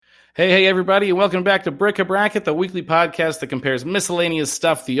Hey, everybody, and welcome back to Brick a Bracket, the weekly podcast that compares miscellaneous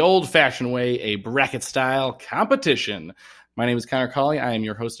stuff the old-fashioned way, a bracket-style competition. My name is Connor Colley. I am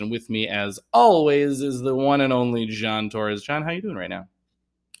your host, and with me, as always, is the one and only John Torres. John, how you doing right now?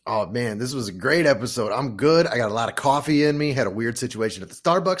 Oh, man, this was a great episode. I'm good. I got a lot of coffee in me. Had a weird situation at the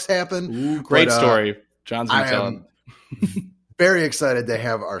Starbucks happen. Ooh, great story. John's going to tell it. Very excited to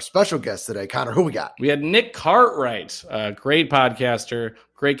have our special guest today. Connor, who we got? We had Nick Cartwright, a great podcaster,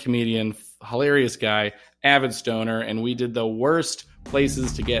 great comedian, hilarious guy, avid stoner, and we did the worst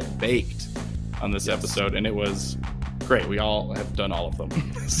places to get baked on this episode, and it was great. We all have done all of them.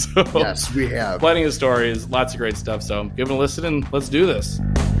 So, yes, we have. Plenty of stories, lots of great stuff, so give it a listen, and let's do this.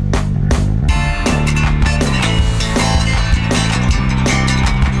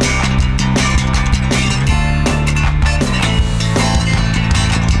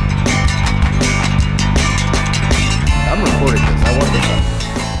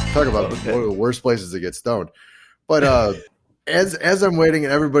 Talk about one of the worst places to get stoned. But as I'm waiting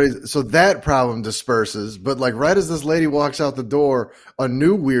and everybody's, so that problem disperses. But like right as this lady walks out the door, a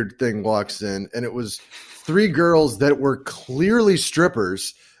new weird thing walks in, and it was three girls that were clearly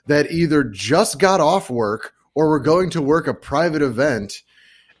strippers that either just got off work or were going to work a private event,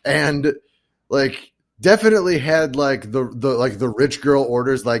 and like definitely had like the rich girl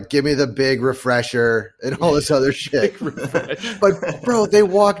orders, like give me the big refresher and all this other shit. But bro, they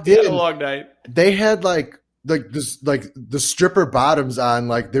walked in. A long night. They had like the stripper bottoms on,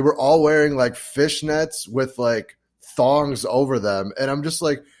 like they were all wearing like fishnets with like thongs over them, and I'm just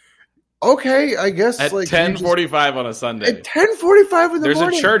like, okay, I guess at like 10:45 on a Sunday. At 10:45 in the morning. There's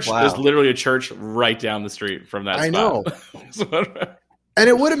a church. Wow. There's literally a church right down the street from that spot. I know. And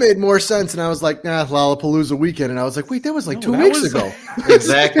it would have made more sense, and I was like, nah, Lollapalooza weekend. And I was like, wait, that was like 2 weeks ago.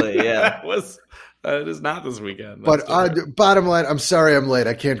 Exactly, yeah. It is not this weekend. But bottom line, I'm sorry I'm late.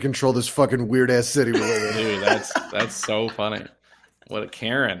 I can't control this fucking weird-ass city we're living in. Dude, that's so funny. What a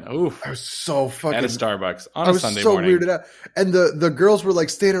Karen. Oof. I was so fucking... At a Starbucks on a Sunday morning. I was so weirded out. And the girls were like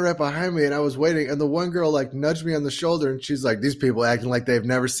standing right behind me, and I was waiting, and the one girl like nudged me on the shoulder, and she's like, these people acting like they've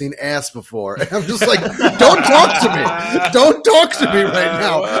never seen ass before. And I'm just like, don't talk to me. Don't talk to me right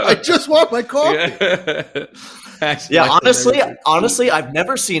now. I just want my coffee. Yeah, honestly, I've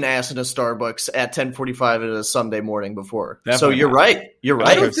never seen ass in a Starbucks at 10:45 on a Sunday morning before. Definitely so you're not. right. You're right.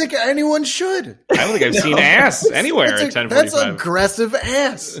 I don't think anyone should. I don't think I've seen ass anywhere at 10:45. That's aggressive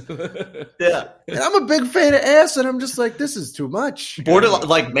ass. Yeah. And I'm a big fan of ass, and I'm just like, this is too much. Borderline,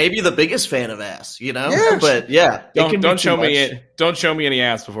 like maybe the biggest fan of ass, you know? Yeah. But yeah, don't show me any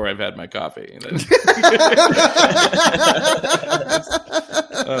ass before I've had my coffee.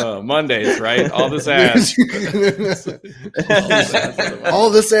 Mondays, right? All this ass. All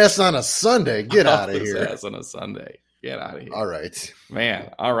this ass on a Sunday. Get out of here. Ass on a Sunday. Get out of here. All right.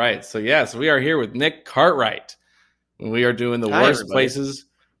 Man. All right. So, yes, we are here with Nick Cartwright. We are doing the worst places.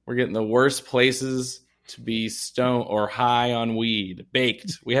 We're getting the worst places to be stoned or high on weed.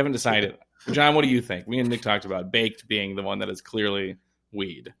 Baked. We haven't decided. John, what do you think? Me and Nick talked about baked being the one that is clearly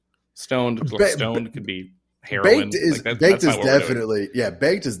weed. Stoned could be heroin. Baked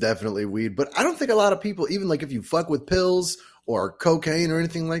is definitely weed, but I don't think a lot of people, even like if you fuck with pills or cocaine or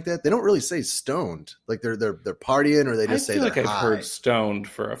anything like that, they don't really say stoned. Like they're partying, or they just say they're high. I've heard stoned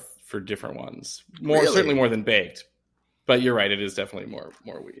for different ones. Really? Certainly more than baked. But you're right, it is definitely more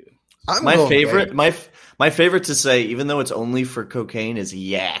weed. My favorite to say, even though it's only for cocaine, is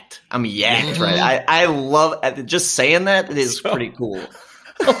yacked. I'm yacked, right? I love just saying that. It is pretty cool.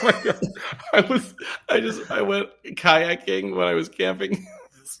 Oh my god! I went kayaking when I was camping,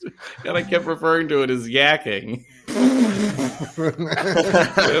 and I kept referring to it as yakking.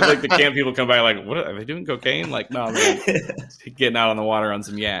 Like the camp people come by, like, what are they doing? Cocaine? Like, no, man, getting out on the water on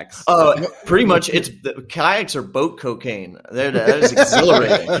some yaks. Pretty much, kayaks are boat cocaine. That is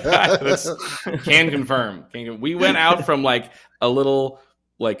exhilarating. Can confirm. We went out from like a little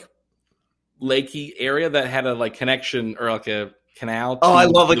like lakey area that had a like connection or like a canal. I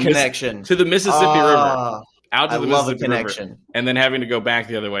love a connection to the Mississippi River. Out to the Mississippi River, and then having to go back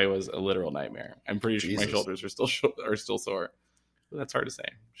the other way was a literal nightmare. I'm pretty sure my shoulders are still sore. But that's hard to say.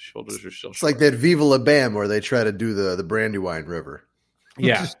 Shoulders are still. It's like that Viva La Bam where they try to do the Brandywine River.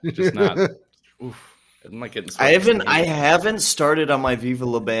 Yeah, just not. Oof. I'm like getting. I haven't started on my Viva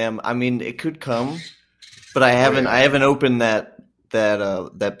La Bam. I mean, it could come, but I haven't opened that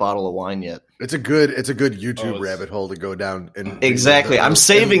bottle of wine yet. It's a good YouTube rabbit hole to go down. And exactly. I'm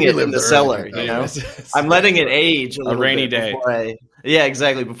saving it in the cellar. You know, I'm letting it age a rainy day.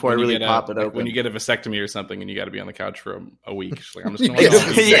 Before I really pop it open. When you get a vasectomy or something, and you got to be on the couch for a week. Like, I'm just going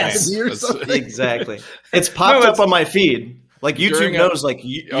to yes, exactly. It's popped up on my feed. Like YouTube knows, like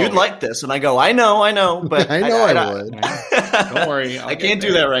you'd like this, and I go, I know, but I know I would. Don't worry, I can't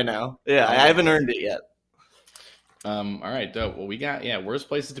do that right now. Yeah, I haven't earned it yet. All right, dope. Well, we got worst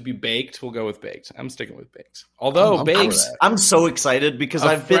places to be baked. We'll go with baked. I'm sticking with baked. Although baked, I'm so excited because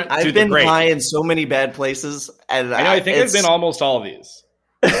I've been high in so many bad places, and I think I've been almost all of these.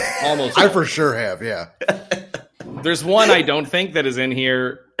 Almost, I for sure have. Yeah. There's one I don't think that is in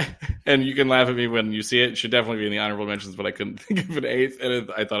here, and you can laugh at me when you see it. It should definitely be in the honorable mentions, but I couldn't think of an eighth,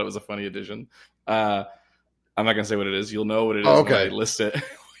 and I thought it was a funny addition. I'm not gonna say what it is. You'll know what it is when I list it.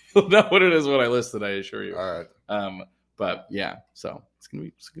 You'll know what it is when I list it. I assure you. All right. But yeah, so it's gonna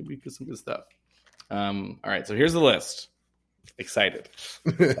be some good stuff. All right, so here's the list. Excited.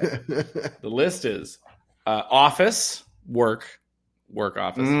 The list is office, work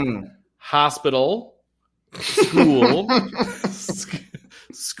office, hospital,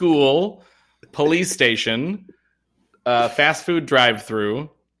 school, police station, fast food drive-through,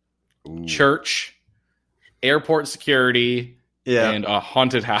 church, airport security, and a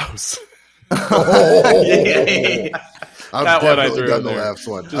haunted house. I've definitely done the last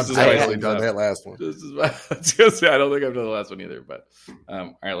one. I've definitely done that last one. I don't think I've done the last one either. But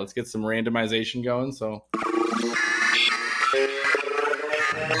all right, let's get some randomization going. So.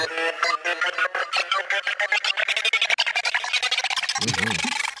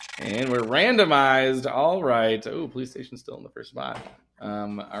 And we're randomized. All right. Oh, police station's still in the first spot.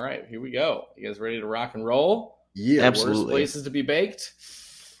 All right, here we go. You guys ready to rock and roll? Yeah, absolutely. Worst places to be baked.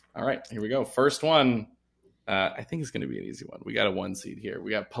 All right, here we go. First one. I think it's going to be an easy one. We got a 1 seed here.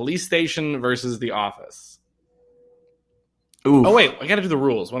 We got police station versus The Office. Ooh. Oh wait, I got to do the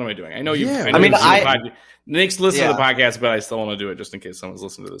rules. What am I doing? I know you. Yeah. Nick's listened to the podcast, but I still want to do it just in case someone's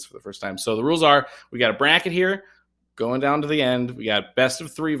listening to this for the first time. So the rules are: we got a bracket here, going down to the end. We got best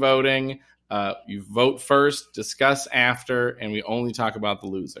of 3 voting. You vote first, discuss after, and we only talk about the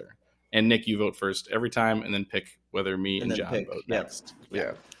loser. And Nick, you vote first every time, and then pick whether me and John vote next.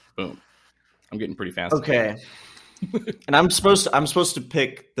 Yeah. Boom. I'm getting pretty fast. Okay. And I'm supposed to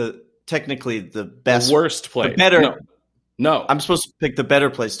pick technically the best, the worst place. The better. No. I'm supposed to pick the better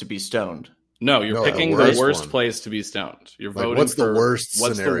place to be stoned. No, you're picking the worst place to be stoned. You're voting what's the worst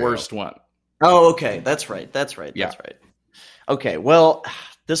what's scenario? The worst one? Oh, okay. That's right. Yeah. That's right. Okay. Well,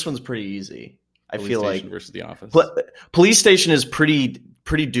 this one's pretty easy. Police I feel station like versus The Office. police station is pretty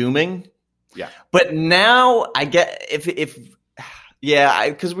dooming. Yeah. But now I get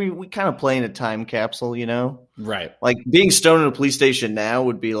because we kind of play in a time capsule, you know? Right. Like being stoned in a police station now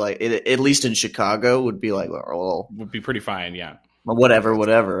would be like, at least in Chicago, would be like, well, would be pretty fine, yeah.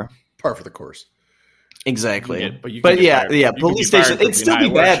 Whatever. Par for the course. Exactly. Police station, it'd still be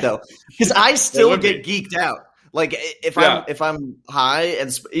bad though. Because I still get geeked out. Like if I'm high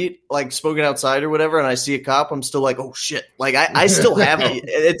and smoking outside or whatever, and I see a cop, I'm still like, oh shit! Like I still have it.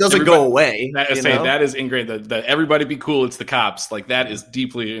 It doesn't go away. That is ingrained. That everybody be cool. It's the cops. Like that is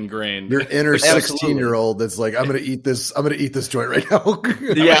deeply ingrained. Your inner 16-year-old that's like, I'm gonna eat this joint right now.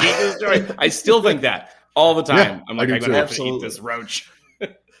 I still think that all the time. Yeah, I'm like, I'm gonna have to eat this roach.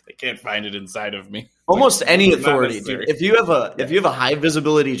 They can't find it inside of me. Almost any authority, dude. If you have a high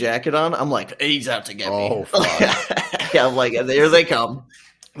visibility jacket on, I'm like, he's out to get me. Oh, fuck. Yeah, I'm like, there they come.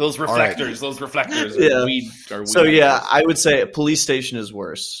 Those reflectors. Yeah. Weed. So yeah, I would say police station is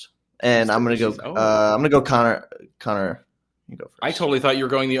worse, and I'm gonna go. I'm gonna go Connor. Connor, you go first. I totally thought you were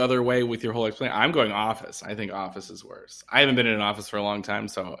going the other way with your whole explanation. I'm going Office. I think Office is worse. I haven't been in an office for a long time,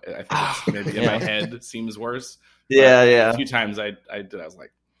 so I think it's maybe in my head seems worse. Yeah. A few times I was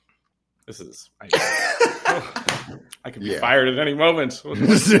like, this is. I could be fired at any moment.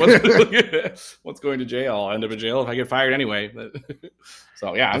 What's going to jail? I'll end up in jail if I get fired anyway.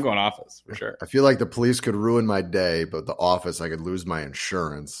 So yeah, I'm going Office for sure. I feel like the police could ruin my day, but the Office, I could lose my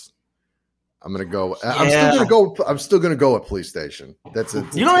insurance. I'm gonna go. I'm still gonna go at police station. That's it.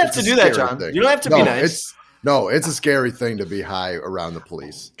 You don't have to do that, John. Thing. You don't have to be nice. It's a scary thing to be high around the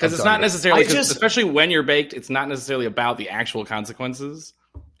police because it's not necessarily, especially when you're baked. It's not necessarily about the actual consequences.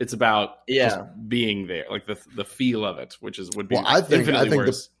 It's about just being there, like the feel of it, would be infinitely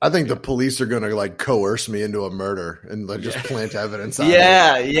worse. I think the police are going to like coerce me into a murder and like just plant evidence.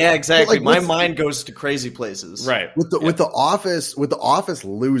 Yeah, exactly. Like, my mind goes to crazy places. Right. With the office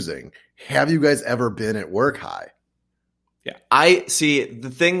losing. Have you guys ever been at work high? Yeah. I see the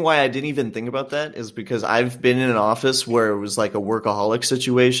thing why I didn't even think about that is because I've been in an office where it was like a workaholic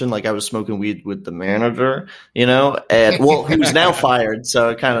situation. Like I was smoking weed with the manager, and who's now fired. So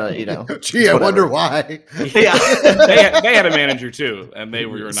it kind of, Gee, I wonder why. Yeah. they had a manager too, and they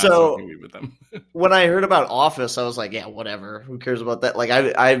were not smoking weed with them. When I heard about office, I was like, yeah, whatever. Who cares about that? Like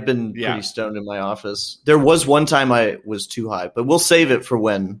I've been pretty stoned in my office. There was one time I was too high, but we'll save it for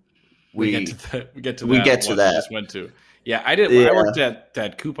when we get to that. Just went to. Yeah, I did. Yeah. I worked at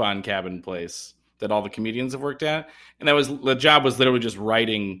that coupon cabin place that all the comedians have worked at, and the job was literally just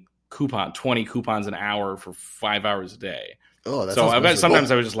writing 20 coupons an hour for 5 hours a day. Oh, that's so I bet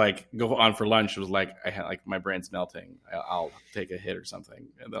sometimes I would just like go on for lunch. It was like I had like my brain's melting. I'll take a hit or something,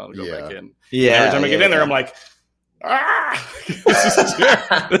 and then I'll go back in. Yeah. And every time I get in there, I'm like,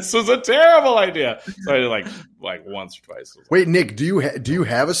 this was a terrible idea. So I did like once or twice. Wait, Nick, do you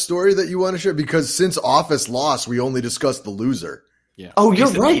have a story that you want to share? Because since Office lost, we only discussed the loser. Yeah. Oh,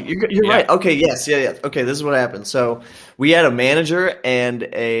 you're right. You're right. Okay. Yes. Yeah. Okay. This is what happened. So we had a manager and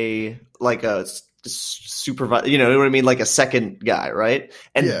a supervisor. You know what I mean? Like a second guy, right?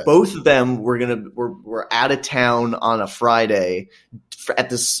 And both of them were out of town on a Friday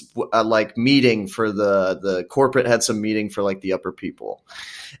at this meeting for the corporate had some meeting for like the upper people.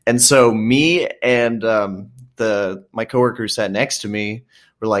 And so me and my coworker who sat next to me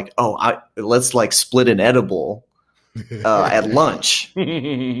were like, let's like split an edible at lunch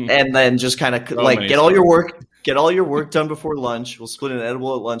and then just kind of get all your work done before lunch. We'll split an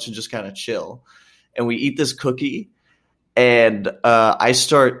edible at lunch and just kind of chill. And we eat this cookie and this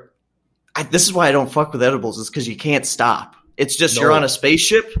is why I don't fuck with edibles is because you can't stop. It's just you're on a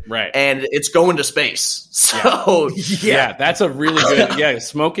spaceship, right? And it's going to space. So yeah, that's a really good. Yeah,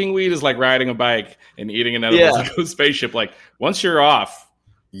 smoking weed is like riding a bike, and eating an edible is like a spaceship. Like once you're off,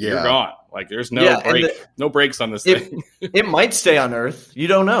 you're gone. Like there's no no brakes on this thing. It might stay on Earth. You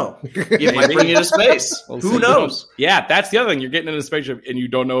don't know. It might bring you to space. Who knows? Yeah, that's the other thing. You're getting in a spaceship, and you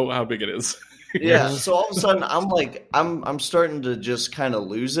don't know how big it is. Yeah. So all of a sudden, I'm like, I'm starting to just kind of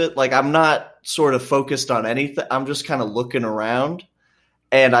lose it. Like I'm not sort of focused on anything. I'm just kind of looking around,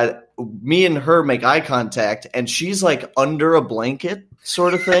 and me and her make eye contact, and she's like under a blanket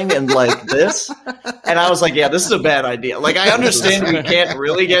sort of thing, and like this, and I was like, yeah, this is a bad idea. Like I understand we can't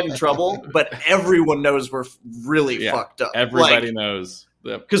really get in trouble, but everyone knows we're really fucked up. Everybody knows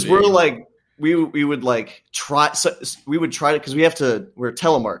because we're like. We would like try. So we would try to because we're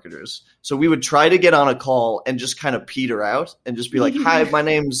telemarketers. So we would try to get on a call and just kind of peter out and just be like, "Hi, my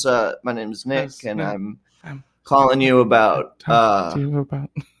name's Nick, and I'm calling you about."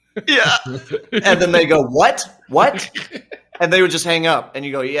 Yeah, and then they go, "What? And they would just hang up, and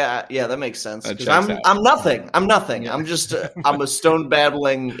you go, "Yeah, that makes sense." Because I'm nothing. I'm nothing. I'm just I'm a stone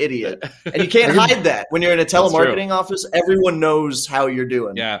babbling idiot, and you can't hide that when you're in a telemarketing office. Everyone knows how you're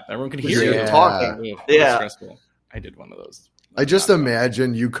doing. Yeah, everyone can hear you talking. Stressful. I did one of those. I just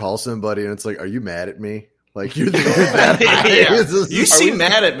imagine you call somebody and it's like, "Are you mad at me?" Like you're that you seem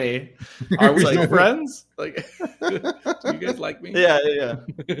mad at me. Are we still friends? Like, do you guys like me? Yeah.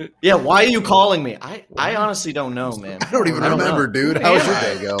 Why are you calling me? I honestly don't know, man. I don't even remember, dude. How's your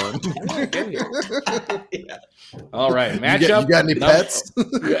day going? All right, matchup. You got any pets?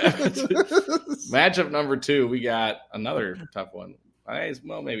 Matchup number 2. We got another tough one.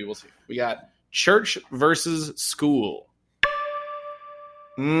 Well, maybe we'll see. We got church versus school.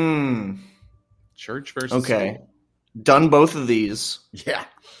 Church versus school. Done both of these. Yeah.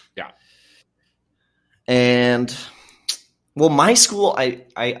 And well, my school, I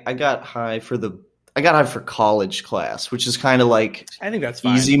got high for college class, which is kind of like I think that's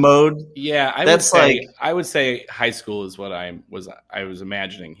fine. Easy mode. Yeah, I would say high school is what I was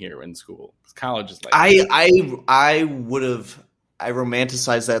imagining here in school. College is like I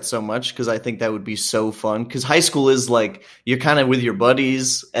romanticize that so much because I think that would be so fun. Because high school is like you're kind of with your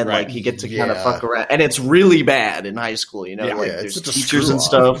buddies and like you get to kind of fuck around, and it's really bad in high school. There's teachers and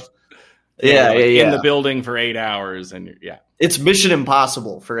stuff. In the building for 8 hours, and it's Mission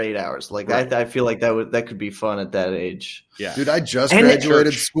Impossible for 8 hours. Like I feel like that could be fun at that age. Yeah, dude, I just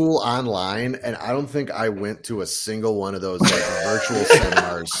graduated school online, and I don't think I went to a single one of those like virtual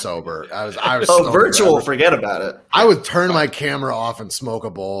seminars sober. I was virtual. Forget about it. I would turn my camera off and smoke a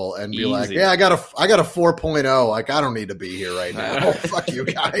bowl and be like, "Yeah, I got a 4.0. Like I don't need to be here right now. Fuck you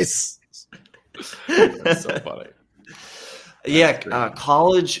guys." That's so funny.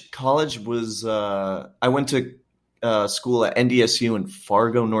 College was I went to school at NDSU in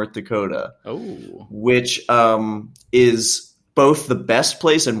Fargo, North Dakota. Which is both the best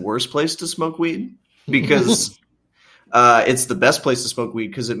place and worst place to smoke weed because It's the best place to smoke weed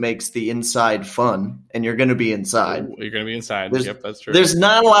because it makes the inside fun, and you're going to be inside. You're going to be inside. Yep, that's true. There's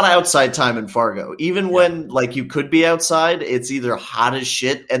not a lot of outside time in Fargo. Even when like you could be outside, it's either hot as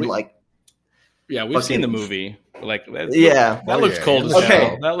shit and we've seen the movie. Like that looks cold as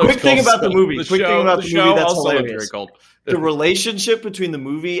hell. Quick thing about the movie. Quick thing about the movie that's hilarious. Very cold. The relationship between the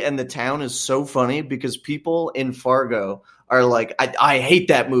movie and the town is so funny because people in Fargo are like, I hate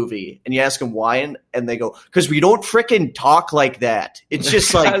that movie. And you ask them why, and they go, because we don't frickin' talk like that. It's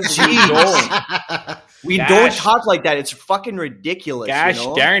just like, geez. We don't talk like that. It's fucking ridiculous. Gosh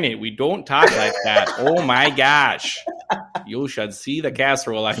darn it. We don't talk like that. Oh my gosh. You should see the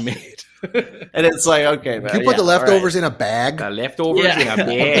casserole I made. And it's like, okay, man. You put the leftovers in a bag? The leftovers in a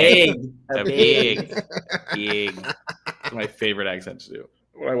bag. A bag. It's my favorite accent to do.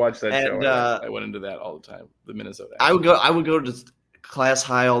 When I watched that show, I went into that all the time. The Minnesota accent. I would go to class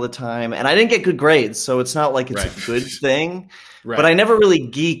high all the time, and I didn't get good grades, so it's not like it's a good thing. Right. But I never really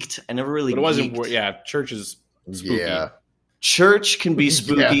geeked. But it wasn't. Yeah, church is spooky. Yeah, church can be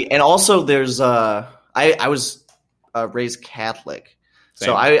spooky, and also there's I was raised Catholic. Same.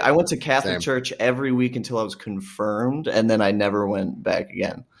 So I went to Catholic church every week until I was confirmed, and then I never went back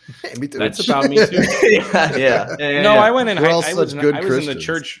again. Hey, me too. That's about me too. Yeah. No, I went in. I was in the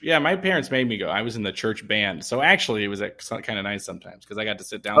church. Yeah, my parents made me go. I was in the church band, so actually it was kind of nice sometimes because I got to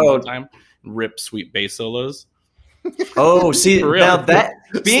sit down all the time and rip sweet bass solos. Oh, see now that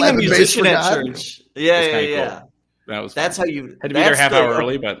being a musician at church, yeah. Cool. That was. That's how you had to be there half hour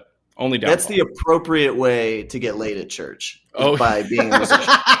early, but. Only downfall. That's the appropriate way to get laid at church. By being a musician.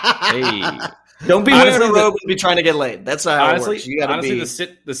 Hey, don't be wearing a robe and be trying to get laid. That's how it works. You gotta honestly,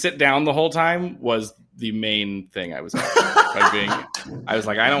 the sit down the whole time was the main thing I was at. I was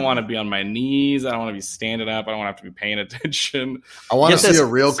like, I don't want to be on my knees. I don't want to be standing up. I don't want to have to be paying attention. I want to see a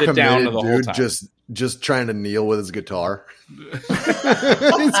real committed dude just trying to kneel with his guitar. he's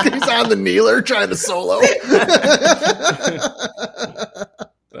on the kneeler trying to solo.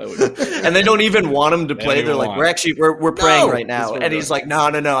 And they don't even want him to play. They're like, we're praying right now. And he's like, no,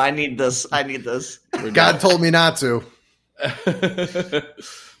 I need this. God told me not to.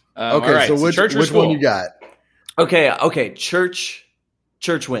 Okay, right. So which one you got? Okay. Church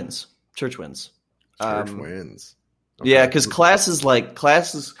wins. Church wins. Okay. Yeah, because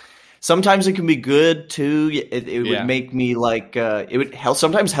classes. Sometimes it can be good too. It would make me like it would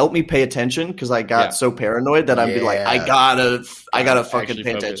sometimes help me pay attention because I got so paranoid that I'd be like, I gotta fucking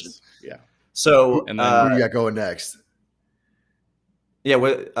pay attention. Yeah. So and then who do you got going next? Yeah.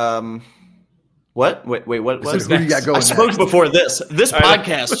 What? Wait. What? Who do you got going? I spoke before this. This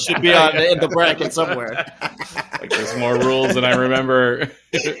podcast should be on in the bracket somewhere. Like there's more rules than I remember.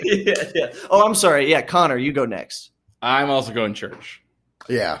 Yeah. Oh, I'm sorry. Yeah, Connor, you go next. I'm also going church.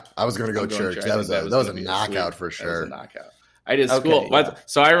 Yeah, I was going to go church. That was a knockout for sure. That was a knockout. I did school. Yeah.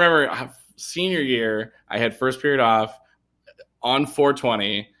 So I remember senior year, I had first period off on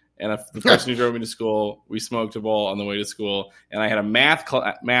 420, and the person who drove me to school, we smoked a bowl on the way to school, and I had a math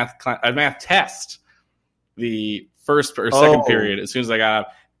test the first or second period as soon as I got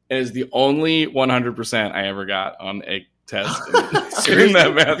up. It is the only 100% I ever got on a test in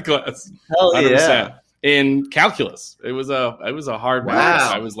that math class. Hell 100%. Yeah. In calculus, it was a hard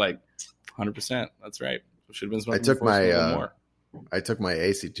math. I was like 100%. That's right. Should have been smoking. I took my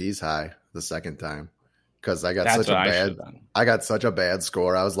ACTs high the second time because I got such a bad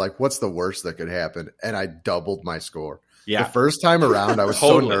score. I was like, "What's the worst that could happen?" And I doubled my score. Yeah. The first time around, I was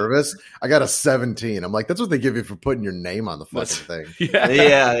so nervous. I got a 17. I'm like, "That's what they give you for putting your name on the fucking thing."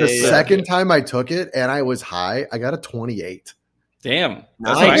 Yeah. The second time I took it and I was high, I got a 28. Damn,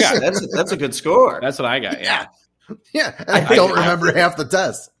 that's what I got. That's a good score. That's what I got. Yeah. I don't remember half the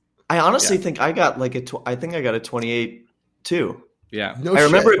test. I honestly think I got I think I got a 28 too. Yeah, I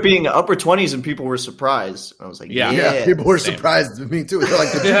remember it being upper 20s and people were surprised. I was like, yeah, people were surprised with me too. They're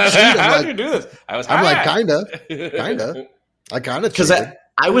like, "Did you cheat?" How did you do this? I'm like, kinda. I kind of because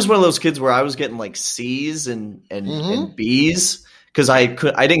I was one of those kids where I was getting like C's and B's. Because I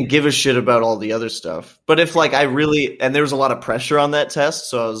didn't give a shit about all the other stuff. But if like and there was a lot of pressure on that test,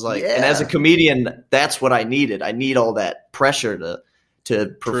 so I was like, and as a comedian, that's what I needed. I need all that pressure to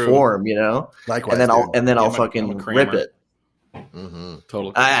perform, you know. Likewise, and then I'll fucking rip it. Mm-hmm.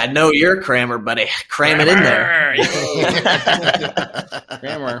 Totally. I know you're a crammer, buddy. Cram it in there.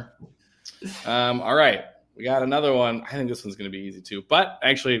 Crammer. All right, we got another one. I think this one's going to be easy too. But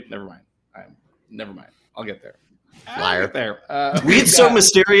actually, never mind. I'll get there. Liar. There. Weed's so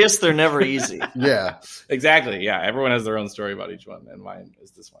mysterious, they're never easy. Yeah. Exactly. Yeah. Everyone has their own story about each one, and mine is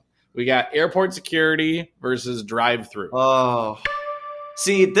this one. We got airport security versus drive-through. Oh.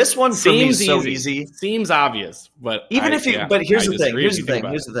 See, this one for me is so easy. Seems obvious, but but here's the thing.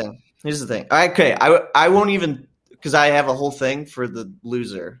 Here's the thing. Okay, I won't even, because I have a whole thing for the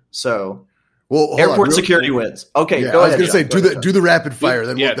loser. So, airport security wins. Okay, go ahead. I was going to say do the rapid fire,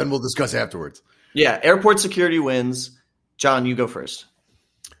 then we'll discuss afterwards. Yeah, airport security wins. John, you go first.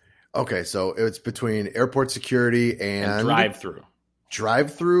 Okay, so it's between airport security and drive-through.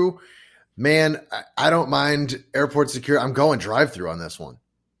 Drive-through, man, I don't mind airport security. I'm going drive-through on this one.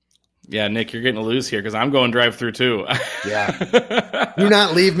 Yeah, Nick, you're getting to lose here because I'm going drive-through too. Yeah. Do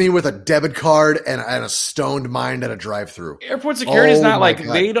not leave me with a debit card and a stoned mind at a drive-through. Airport security is not like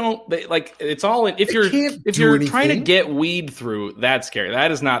it's all in. If you're trying to get weed through, that's scary.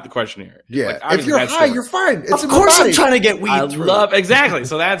 That is not the question here. Yeah. If you're high, you're fine. Of course I'm trying to get weed through. Exactly.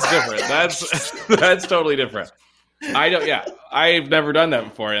 So that's different. That's totally different. I've never done that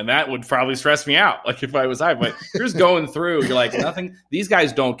before, and that would probably stress me out. Like if I was high, but you're just going through, you're like nothing. These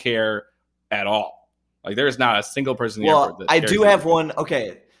guys don't care at all. Like there's not a single person in the airport. I do have one.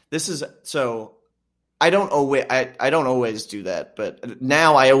 Okay, this is so. I don't always do that, but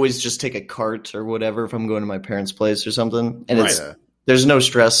now I always just take a cart or whatever if I'm going to my parents' place or something, and there's no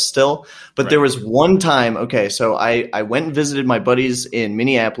stress still. But there was one time. Okay, so I went and visited my buddies in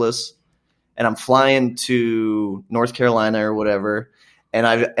Minneapolis. And I'm flying to North Carolina or whatever, and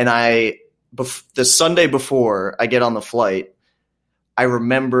the Sunday before I get on the flight, I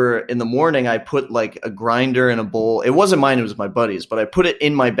remember in the morning I put like a grinder in a bowl. It wasn't mine; it was my buddy's, but I put it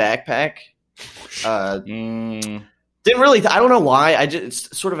in my backpack. Didn't really. I don't know why.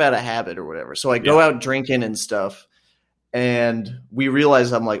 It's sort of out of habit or whatever. So I go out drinking and stuff, and we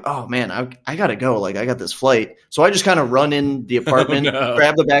realize I'm like, oh man, I gotta go. Like I got this flight, so I just kind of run in the apartment,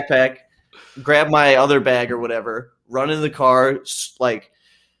 grab the backpack. Grab my other bag or whatever, run in the car, like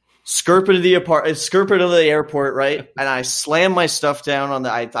skirp into the airport, right? And I slam my stuff down on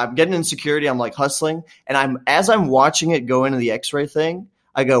I'm getting in security. I'm like hustling, and as I'm watching it go into the X-ray thing,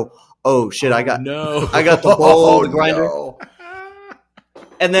 I go, oh shit, I got the bowl, the grinder. No.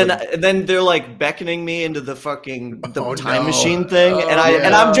 And then they're like beckoning me into the fucking time machine thing, and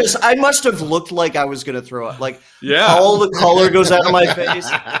I must have looked like I was gonna throw up. Like all the color goes out of my face.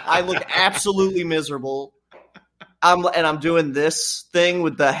 I look absolutely miserable. I'm doing this thing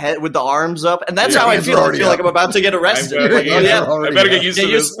with the head, with the arms up, and that's how I feel. I feel like I'm about to get arrested. I better get used to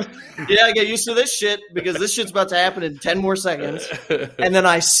this. Yeah, get used to this shit because this shit's about to happen in 10 more seconds. And then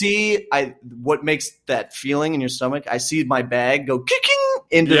I see what makes that feeling in your stomach. I see my bag go kicking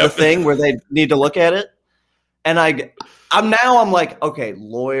into the thing where they need to look at it, and I'm like, okay,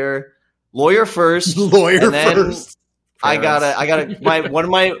 lawyer first, first. I gotta.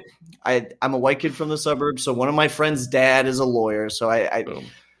 I'm a white kid from the suburbs, so one of my friends' dad is a lawyer, so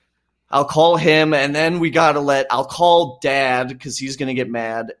I'll call him, and then I'll call dad because he's gonna get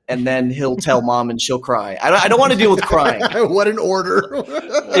mad, and then he'll tell mom and she'll cry. I don't want to deal with crying. What an order!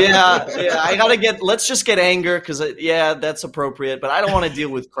 Yeah. Let's just get anger because that's appropriate, but I don't want to deal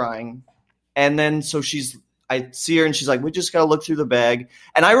with crying. And then I see her and she's like, we just gotta look through the bag,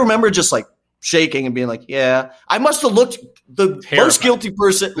 and I remember just like shaking and being like, yeah, I must have looked the most guilty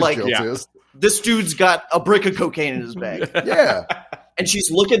person. Like, this dude's got a brick of cocaine in his bag. Yeah. And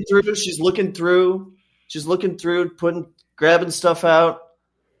she's looking through, grabbing stuff out.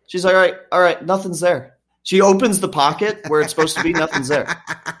 She's like, all right, nothing's there. She opens the pocket where it's supposed to be, nothing's there.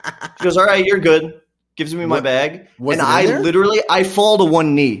 She goes, all right, you're good. Gives me my bag. And I fall to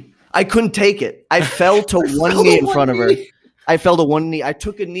one knee. I couldn't take it. I fell to one knee in front of her. I fell to one knee. I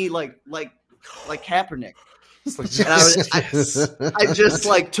took a knee like Kaepernick. And I just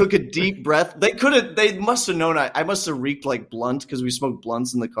like took a deep breath. They must have known I must have reeked like blunt because we smoked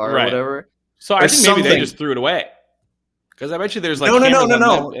blunts in the car or whatever. So I think maybe they just threw it away. Because I bet you there's like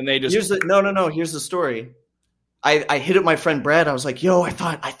no. And they just Here's the story. I hit up my friend Brad. I was like, yo, I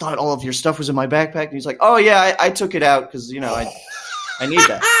thought all of your stuff was in my backpack. And he's like, oh yeah, I took it out because I need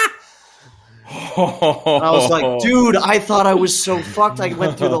that. And I was like, dude, I thought I was so fucked. I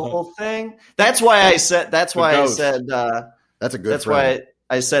went through the whole thing. That's why I said. That's why I said. That's a good. That's why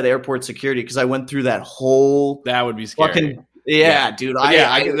I said airport security because I went through that whole. That would be scary. Dude.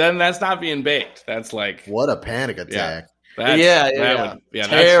 Then that's not being baked. That's like what a panic attack. Terrifying.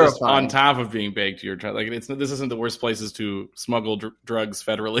 That's just on top of being baked. You're trying, like this isn't the worst places to smuggle drugs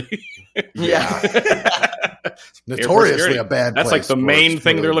federally. Notoriously a bad. That's like the main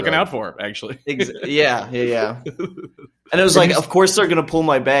thing they're looking out for, actually. Yeah. And it was like, of course they're gonna pull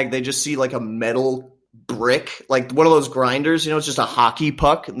my bag. They just see like a metal brick, like one of those grinders. It's just a hockey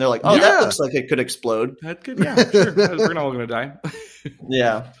puck, and they're like, "Oh, that looks like it could explode." That could, sure. We're not all gonna die.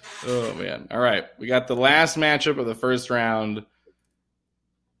 Yeah. Oh man. All right, we got the last matchup of the first round.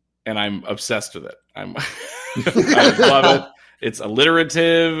 and I'm obsessed with it. I love it. It's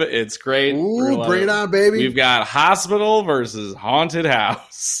alliterative. It's great. Ooh, bring it on, baby. We've got hospital versus haunted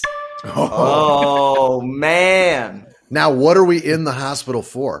house. Oh man. Now, what are we in the hospital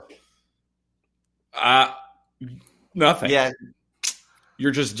for? Nothing. Yeah.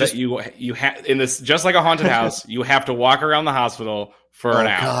 You're just you have in this, just like a haunted house, you have to walk around the hospital for an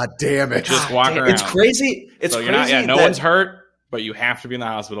hour. God damn it. Just walk around. It's crazy. It's so crazy. No one's hurt, but you have to be in the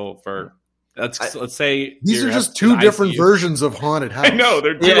hospital for let's say these are just two different versions of haunted house. I know,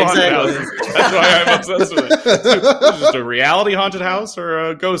 they're two haunted houses. That's why I'm obsessed with it. It's just a reality haunted house or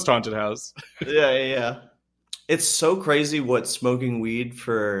a ghost haunted house. Yeah. It's so crazy what smoking weed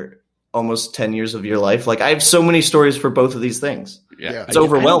for almost 10 years of your life. Like, I have so many stories for both of these things. Yeah. It's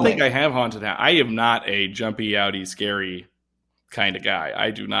overwhelming. I don't think I have haunted house. I am not a jumpy, outy, scary kind of guy.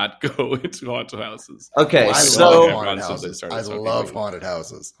 I do not go into haunted houses. Okay, I so love haunted houses. I love haunted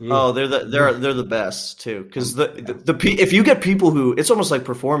houses. Oh, they're the best too. Because if you get people who, it's almost like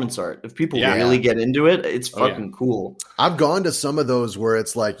performance art. If people really get into it, it's fucking cool. I've gone to some of those where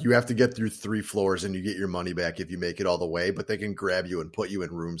it's like you have to get through 3 floors and you get your money back if you make it all the way, but they can grab you and put you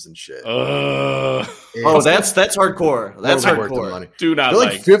in rooms and shit. That's hardcore. That's hardcore. Do not they're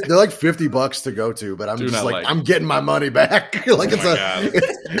like $50 to go to, but I'm just like I'm getting my money back. Like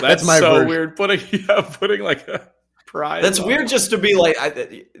that's my so version. Weird putting like a prize. That's weird just to be like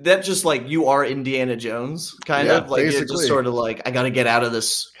that. Just like you are Indiana Jones, kind of like basically. it's just sort of like I got to get out of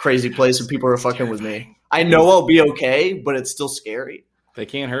this crazy place and people are fucking with me. I know I'll be okay, but it's still scary. They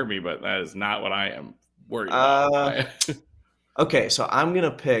can't hurt me, but that is not what I am worried about. Okay, so I'm gonna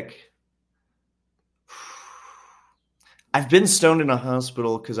pick. I've been stoned in a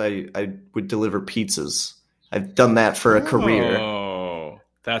hospital because I would deliver pizzas. I've done that for a career. Oh,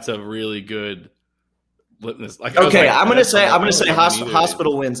 that's a really good litmus. I'm gonna say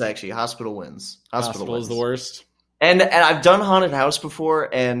hospital wins. Actually, hospital wins. Hospital is the worst. And I've done haunted house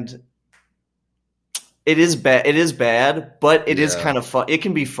before, and it is bad. It is bad, but it is kind of fun. It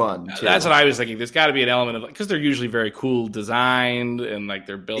can be fun too. That's what I was thinking. There's got to be an element of because they're usually very cool designed and like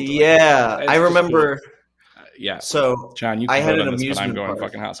they're built. I remember. Cool. Yeah. So, John, I had an amusement amusement park. I'm going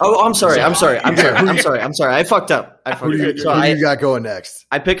park. fucking hospital. Oh, I'm sorry. I'm sorry. I fucked up. Who do you got going next?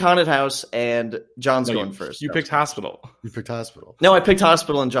 I pick haunted house, and John's going first. You picked hospital. You picked hospital. No, I picked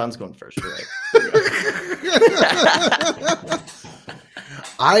hospital, and John's going first. You're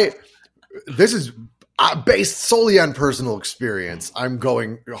right. This is based solely on personal experience. I'm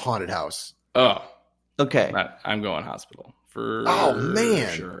going haunted house. Oh, okay. I'm going hospital for. Oh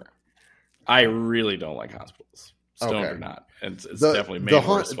man, sure. I really don't like hospitals. Stoned or not. It's definitely made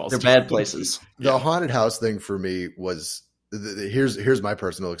worse. They're bad places. The haunted house thing for me was here's my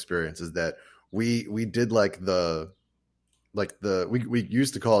personal experience is that we did we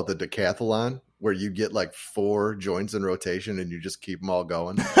used to call it the decathlon where you get like 4 joints in rotation and you just keep them all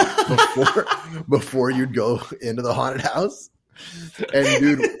going before you'd go into the haunted house. And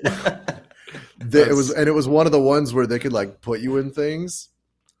dude, it was one of the ones where they could like put you in things.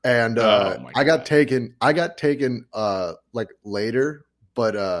 And I got taken like later,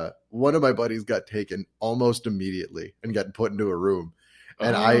 but one of my buddies got taken almost immediately and got put into a room.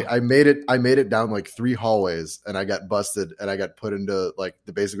 And I made it down like 3 hallways and I got busted and I got put into like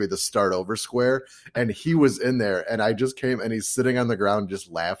basically the start over square, and he was in there and I just came and he's sitting on the ground just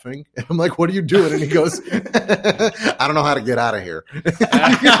laughing. And I'm like, "What are you doing?" And he goes, "I don't know how to get out of here."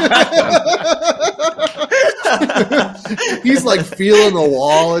 He's like feeling the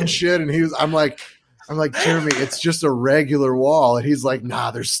wall and shit, and I'm like, "Jeremy, it's just a regular wall." And he's like,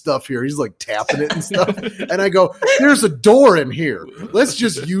 "Nah, there's stuff here." He's like tapping it and stuff. And I go, "There's a door in here. Let's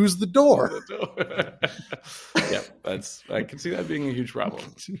just use the door." Yeah, I can see that being a huge problem.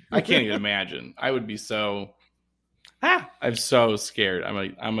 I can't even imagine. I would be so. I'm so scared. I'm a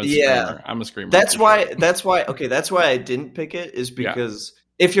screamer. I'm a screamer. That's why I didn't pick it is because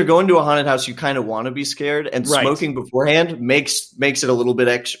if you're going to a haunted house, you kind of want to be scared, and smoking beforehand makes it a little bit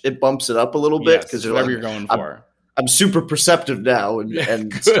extra. It bumps it up a little bit because whatever you're going for. I'm super perceptive now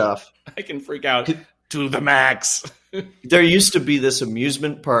and stuff. I can freak out to the max. There used to be this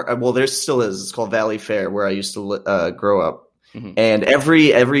amusement park. Well, there still is. It's called Valley Fair, where I used to grow up. Mm-hmm. And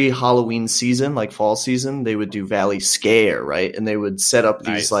every Halloween season, like fall season, they would do Valley Scare, right? And they would set up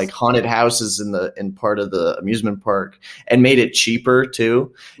these like haunted houses in part of the amusement park and made it cheaper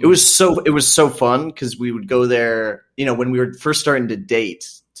too. Mm-hmm. It was so fun because we would go there, when we were first starting to date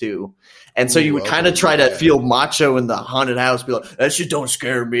too. And so you would kind of try to feel macho in the haunted house, be like, "That shit don't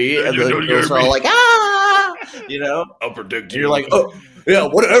scare me." And the girls are all like, "Ah!" I'll predict you. You're like, "Oh, Yeah,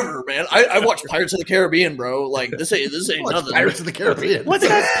 whatever, man. I watch Pirates of the Caribbean, bro. Like this ain't nothing. Pirates of the Caribbean. What's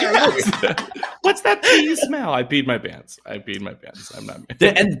that pee smell? I peed my pants. I'm not.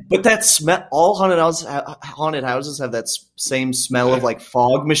 But that smell. All haunted houses have that same smell of like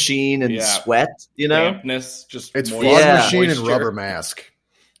fog machine and sweat. You know, dampness. Just it's fog machine and rubber mask.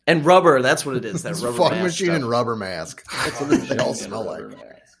 And rubber. That's what it is. That rubber fog mask machine stuff. and rubber mask. That's what they all smell like.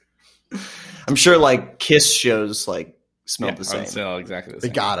 I'm sure like Kiss shows like smell the same. Smell exactly the same.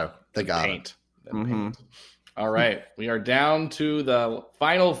 They got paint. All right, we are down to the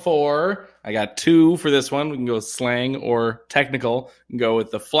final four. I got two for this one. We can go slang or technical. We can go with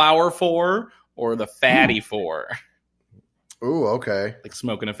the flour four or the fatty four. Ooh, okay. Like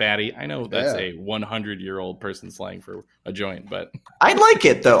smoking a fatty. I know that's a 100-year-old person slang for a joint, but I like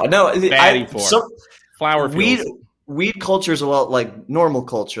it though. No, fatty four. Flour weed culture is a lot like normal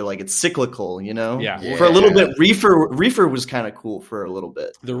culture. Like it's cyclical, you know. Yeah. For a little bit, reefer was kind of cool for a little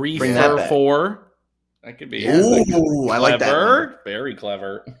bit. The reefer four. That could be. Ooh, I like that one. Very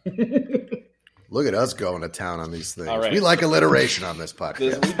clever. Look at us going to town on these things. All right. We like alliteration on this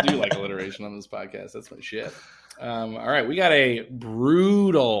podcast. We do like alliteration on this podcast. That's my shit. All right, we got a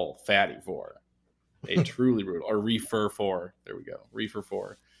brutal fatty four, a truly brutal, or reefer four. There we go, reefer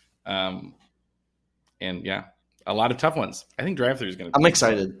four, and yeah, a lot of tough ones. I think drive-thru is going to. I'm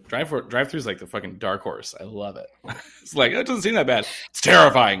excited. Drive-thru is like the fucking dark horse. I love it. It's like it doesn't seem that bad. It's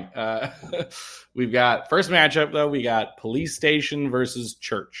terrifying. We've got first matchup though. We got police station versus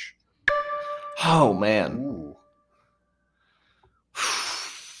church. Oh man. Ooh.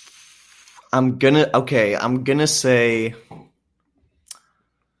 I'm gonna say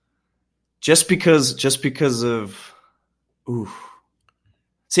just because of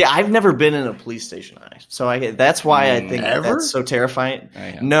See, I've never been in a police station, so that's why I think that's so terrifying.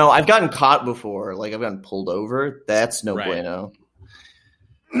 No, I've gotten caught before. Like I've gotten pulled over. That's no bueno.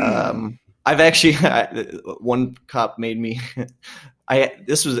 I've actually one cop made me.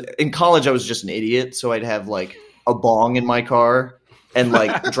 This was in college. I was just an idiot, so I'd have like a bong in my car. And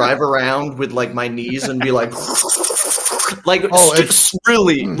like drive around with like my knees and be like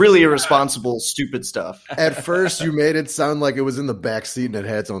really, really irresponsible, stupid stuff. At first, you made it sound like it was in the back seat and it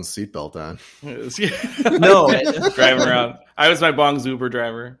had its own seatbelt on. No, driving around. I was my bong's Uber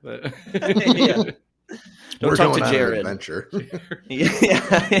driver. But Don't talk to Jared. Adventure.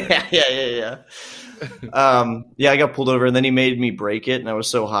 Yeah. I got pulled over and then he made me break it, and I was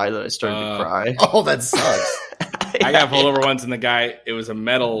so high that I started to cry. Oh, that sucks. I got pulled over once, and the guy, it was a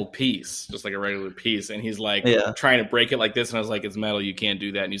metal piece, just like a regular piece, and he's like trying to break it like this, and I was like, it's metal, you can't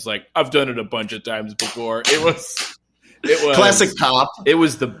do that. And he's like, I've done it a bunch of times before. It was classic cop. It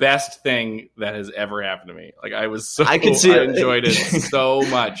was the best thing that has ever happened to me. Like I enjoyed it so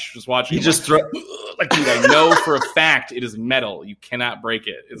much. Just watching. You just throw like, dude, I know for a fact it is metal. You cannot break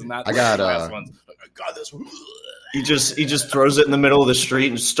it. It's not. I got the last ones. I got this. He just throws it in the middle of the street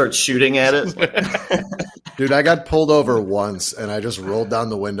and starts shooting at it. Dude, I got pulled over once, and I just rolled down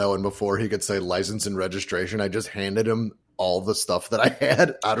the window, and before he could say license and registration, I just handed him all the stuff that I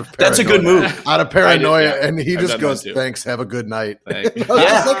had out of paranoia. That's a good move. Out of paranoia, and he just goes, "Thanks, have a good night." I was like,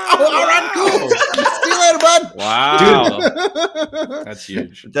 "Oh, all right, cool. See you later, bud." Wow, dude, that's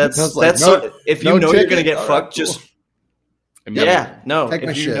huge. That's like, if you know you're gonna get fucked, cool. just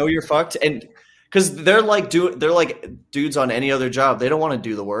if you know you're fucked, and because they're like dudes on any other job, they don't want to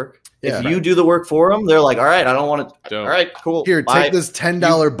do the work. If you do the work for them, they're like, all right, I don't want to. All right, cool. Here, take this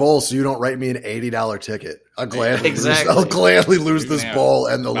 $10 bowl so you don't write me an $80 ticket. I'll gladly lose this bowl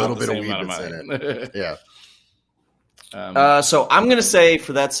and the little bit of weed that's in it. Yeah. So I'm going to say,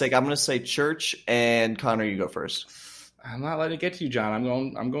 for that sake, I'm going to say church, and Connor, you go first. I'm not letting it get to you,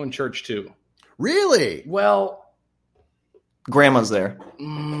 John. I'm going church too. Really? Well, grandma's there.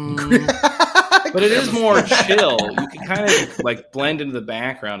 But it is more chill. You can kind of like blend into the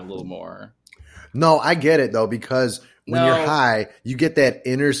background a little more. No, I get it though, because when you're high, you get that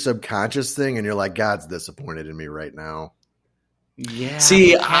inner subconscious thing, and you're like, God's disappointed in me right now. Yeah.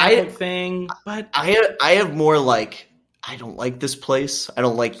 See, I have more like, I don't like this place. I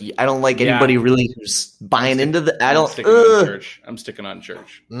don't like anybody really who's buying into the. I'm sticking on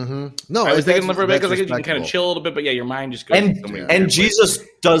church. Mm-hmm. No, I was thinking for a bit because you can kind of chill a little bit, but your mind just goes. And Jesus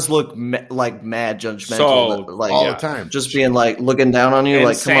does look like mad judgmental, all the time, just being like looking down on you, and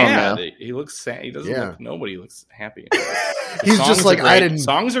like sad. Come on now. He looks sad. He doesn't look. Nobody looks happy. He's just like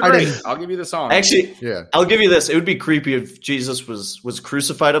Songs are great. I'll give you the song. Actually, I'll give you this. It would be creepy if Jesus was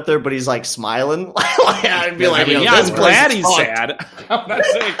crucified up there, but he's like smiling. I'd be like, I'm glad he's sad. I'm not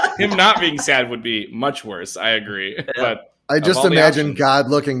saying him not being sad would be much worse. I agree, but I just imagine God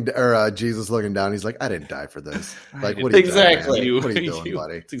looking or Jesus looking down. He's like, I didn't die for this. Like, what are you exactly? Doing, what are you doing,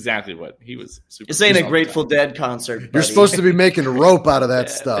 buddy? It's exactly what he was. Super this ain't a Grateful Dead concert. Buddy. You're supposed to be making rope out of that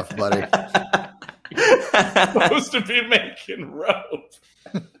stuff, buddy. Supposed to be making rope.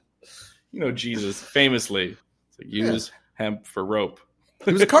 Jesus famously use hemp for rope.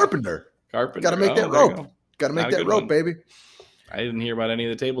 He was a carpenter. Got to make that rope. Got to make that rope, baby. I didn't hear about any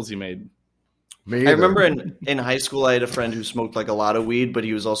of the tables he made. I remember in high school, I had a friend who smoked like a lot of weed, but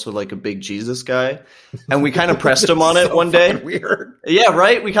he was also like a big Jesus guy. And we kind of pressed him on it one day. Weird. Yeah,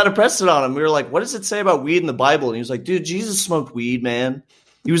 right? We kind of pressed it on him. We were like, what does it say about weed in the Bible? And he was like, dude, Jesus smoked weed, man.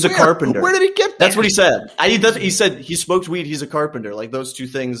 He was a carpenter. Where did he get that? That's what he said. He said he smoked weed. He's a carpenter. Like those two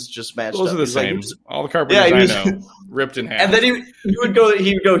things just matched Those up. are the same. All the carpenters I know ripped in half. And then he would go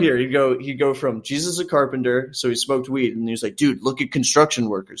here. He'd go from Jesus a carpenter, so he smoked weed, and he was like, dude, look at construction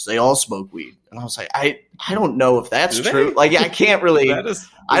workers. They all smoke weed. And I was like, I don't know if that's true. Like, I can't really. I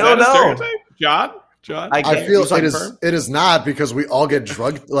don't know. John, I feel it is not because we all get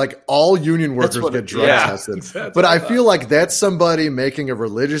drug, like all union workers get drug tested. But I feel like that's somebody making a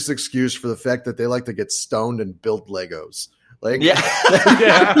religious excuse for the fact that they like to get stoned and build Legos. Like, I'm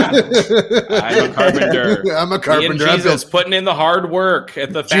a carpenter. I'm a carpenter. Jesus putting in the hard work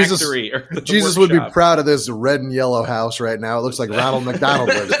at the factory. Jesus would be proud of this red and yellow house right now. It looks like Ronald McDonald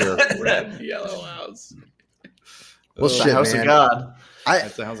lives here. Red and yellow house. Well, shit, the house man. of God.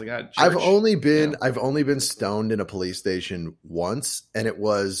 That's the house of God. Church. I've only been stoned in a police station once, and it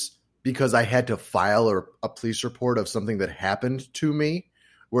was because I had to file a police report of something that happened to me,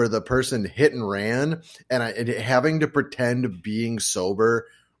 where the person hit and ran, and having to pretend being sober.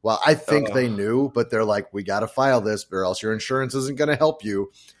 Well, I think they knew, but they're like, "We got to file this, or else your insurance isn't going to help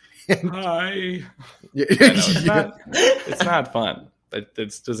you." It's not fun.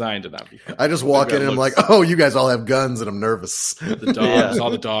 It's designed to not be fun. I just walk in and I'm like, oh, you guys all have guns, and I'm nervous. The dogs, all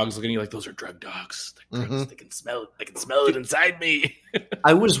the dogs looking at you like, those are drug dogs. Mm-hmm. They can smell it. I can smell it inside me.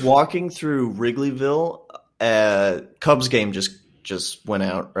 I was walking through Wrigleyville. Cubs game just went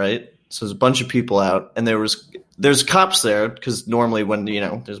out, right? So there's a bunch of people out, and there's cops there because normally when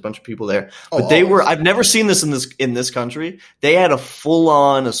there's a bunch of people there, but I've never seen this in this country. They had a full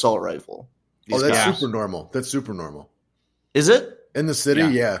on assault rifle. Super normal. That's super normal. Is it? In the city,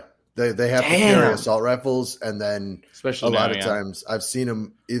 yeah. They have to carry assault rifles, and then especially a lot of times I've seen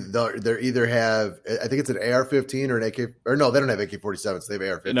them. They either have, I think it's an AR-15 or an AK, or no, they don't have AK-47s. They have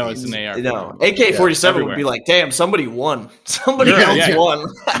AR-15s. No, it's an AR. No, AK-47 would be like, damn, somebody won. Somebody else won.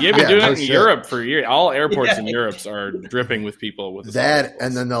 You've been doing it in Europe for years. All airports in Europe are dripping with people with that,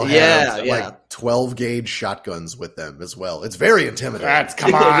 and then they'll have like 12 gauge shotguns with them as well. It's very intimidating.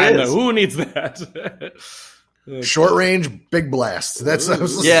 Come on, who needs that? Short range, big blast.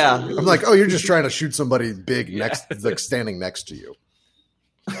 I'm like, oh, you're just trying to shoot somebody big like standing next to you.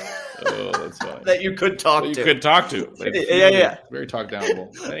 Oh, that's fine. That you could talk to. You could talk to. Yeah. Very talk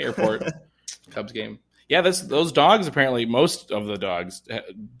downable. At airport, Cubs game. Yeah, those dogs. Apparently, most of the dogs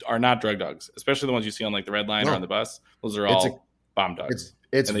are not drug dogs, especially the ones you see on like the red line or on the bus. Those are all bomb dogs.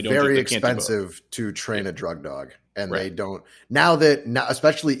 It's very expensive to train a drug dog. And they don't now,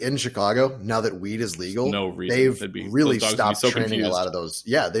 especially in Chicago, now that weed is legal, they've really stopped training a lot of those.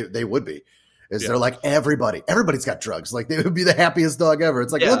 Yeah, they would be. They're like, everybody's got drugs. Like, they would be the happiest dog ever.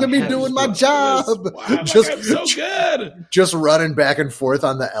 It's like, look at me doing my job. Wow, just so good. Just running back and forth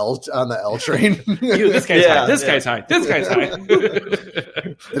on the L train. This guy's high. This guy's high. This guy's high.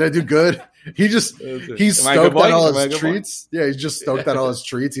 Did I do good? He's stoked on all his treats. Yeah, he's just stoked on all his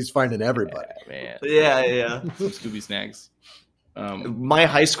treats. He's finding everybody. Man. Yeah. Scooby snacks. My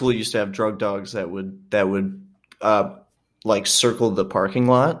high school used to have drug dogs that would like circle the parking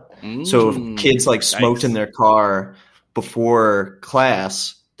lot. So if kids like smoked in their car before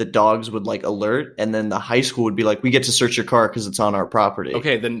class, the dogs would like alert, and then the high school would be like, "We get to search your car because it's on our property."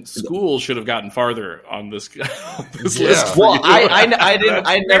 Okay, then school should have gotten farther on this list. Well, I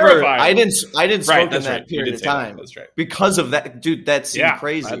didn't smoke in that period of time. That's right. Because of that, dude. That seemed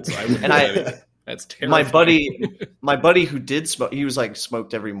crazy. That's terrifying. My buddy who did smoke, he was like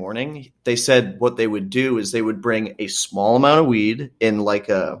smoked every morning. They said what they would do is they would bring a small amount of weed in like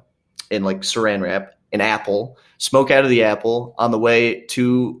saran wrap, an apple, smoke out of the apple on the way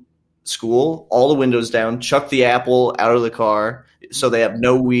to school, all the windows down, chuck the apple out of the car so they have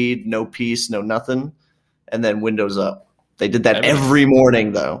no weed, no peace, no nothing, and then windows up. They did that every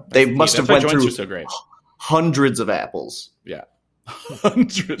morning though. They must have went through hundreds of apples. Yeah.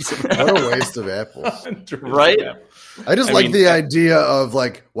 Hundreds of apples. What a waste of apples. Right? Of apples. I just like the idea of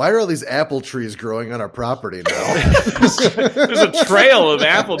like, why are all these apple trees growing on our property now? There's a trail of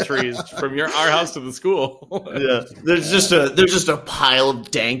apple trees from our house to the school. Yeah, there's just a pile of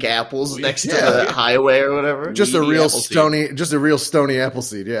dank apples next to the highway or whatever. Just a real stony apple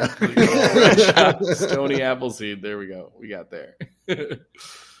seed. Yeah, stony apple seed. There we go. We got there.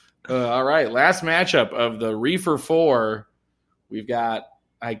 All right, last matchup of the Reefer 4. We've got.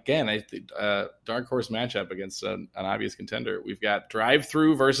 Again, I think dark horse matchup against an obvious contender. We've got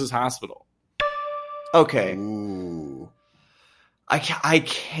drive-through versus hospital. Okay. Ooh. I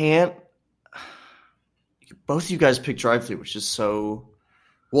can't. Both of you guys pick drive-through, which is so.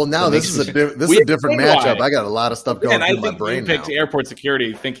 Well, now this is a different matchup. I got a lot of stuff going through my brain now. You picked airport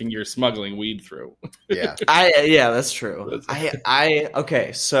security, thinking you're smuggling weed through. Yeah, that's true.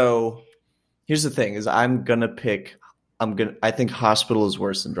 Okay. So here's the thing: is I think hospital is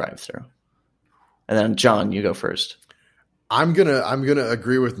worse than drive-through. And then John, you go first. I'm gonna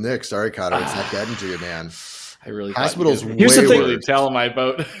agree with Nick. Sorry, Cotter, it's not getting to you, man. I really hospital's here's the thing. Really tell him I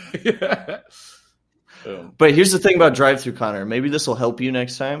vote. But here's the thing about drive-through, Connor. Maybe this will help you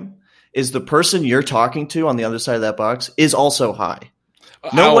next time. Is the person you're talking to on the other side of that box is also high?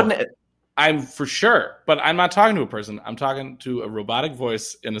 No one. I'm for sure, but I'm not talking to a person. I'm talking to a robotic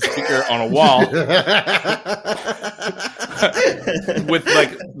voice in a speaker on a wall with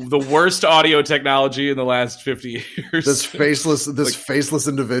like the worst audio technology in the last 50 years. This faceless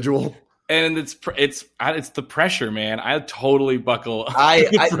individual. And it's the pressure, man. I totally buckle. Of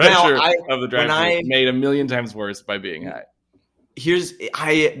the drive-thru made a million times worse by being high.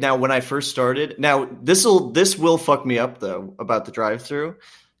 When I first started. Now this will fuck me up though about the drive-thru.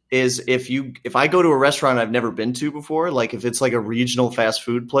 Is if I go to a restaurant I've never been to before, like if it's like a regional fast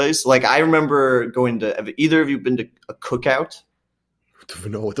food place, like I remember have either of you been to a Cookout?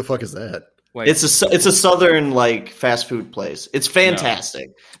 No, what the fuck is that? Like, it's a southern like fast food place. It's fantastic.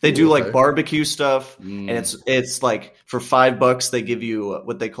 No. They do like barbecue stuff, and it's like for $5 they give you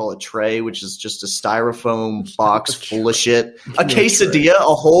what they call a tray, which is just a styrofoam box full of shit. A quesadilla,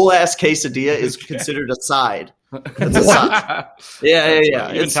 a whole ass quesadilla, is considered a side. It's a side.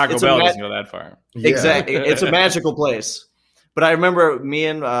 Yeah. Even Taco Bell doesn't go that far. Exactly, it's a magical place. But I remember me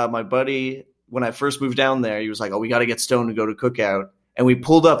and my buddy when I first moved down there. He was like, "Oh, we got to get stoned and go to Cookout." And we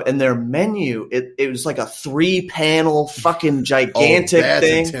pulled up, and their menu, it was like a 3-panel fucking gigantic that's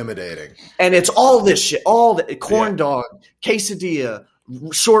thing. Intimidating. And it's all this shit, all the corn dog, quesadilla,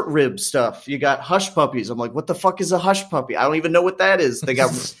 short rib stuff. You got hush puppies. I'm like, what the fuck is a hush puppy? I don't even know what that is. They got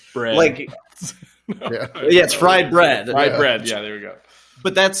bread. Like, it's fried bread. Fried bread. Yeah, there we go.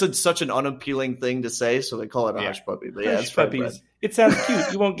 But that's such an unappealing thing to say, so they call it a hush puppy. But it's fried bread. It sounds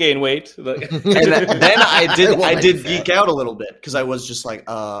cute. You won't gain weight. And then I did geek out a little bit because I was just like,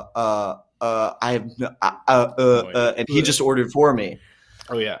 and he just ordered for me.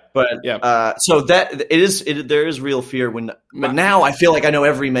 Oh yeah, but so there is real fear but now I feel like I know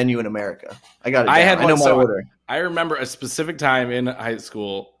every menu in America. I got it. I know my order. I remember a specific time in high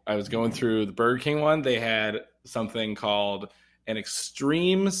school. I was going through the Burger King one. They had something called an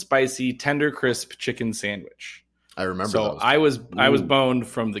extreme spicy tender crisp chicken sandwich. I remember. So those. I was boned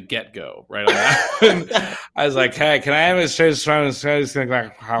from the get go, right on that. I was like, "Hey, can I have a straight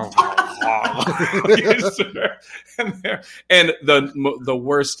and the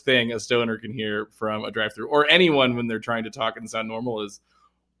worst thing a stoner can hear from a drive-thru or anyone when they're trying to talk and sound normal is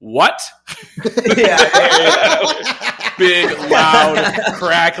what? Big, loud,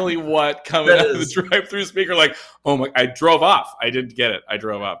 crackly what coming out of the drive-thru speaker like, oh my, I drove off. I didn't get it. I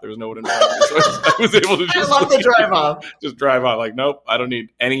drove off. There was no one in front of me. So I was able to just love the drive off. Just drive off. Like, nope, I don't need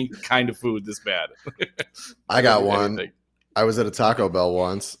any kind of food this bad. I got one. I was at a Taco Bell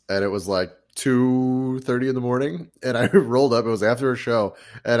once and it was like 2:30 in the morning and I rolled up. It was after a show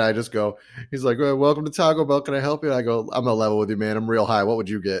and I just go, he's like, well, welcome to Taco Bell. Can I help you? And I go, I'm gonna level with you, man. I'm real high. What would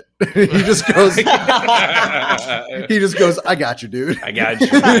you get? He just goes, I got you, dude. I got you,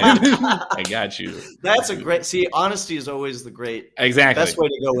 man. I got you. That's a great, honesty is always the great, exactly best way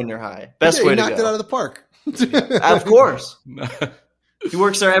to go when you're high. Best way to go. Knocked it out of the park. Of course. He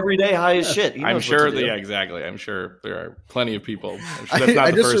works there every day, high as shit. I'm sure exactly. I'm sure there are plenty of people. I'm sure that's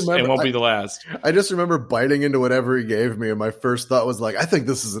not the first. It won't be the last. I just remember biting into whatever he gave me, and my first thought was like, I think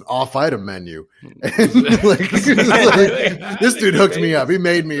this is an off-item menu. And this dude hooked me up. He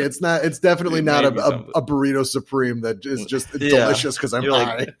made me. It's definitely not a burrito supreme that is just delicious because I'm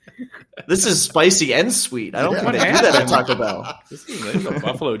high. This is spicy and sweet. I don't think they do that at Taco Bell. There's a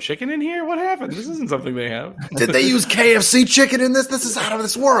buffalo chicken in here? What happened? This isn't something they have. Did they use KFC chicken in this? This is out of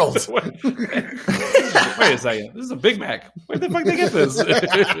this world. Wait a second. This is a Big Mac. Where the fuck did they get this?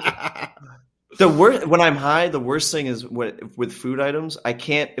 When I'm high, the worst thing is with food items, I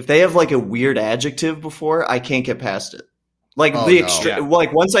can't, if they have like a weird adjective before, I can't get past it. Like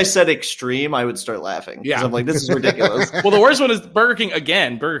like once I said extreme, I would start laughing. Yeah, I'm like, this is ridiculous. Well, the worst one is Burger King.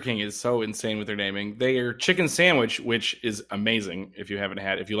 Again, Burger King is so insane with their naming. Their chicken sandwich, which is amazing. If you haven't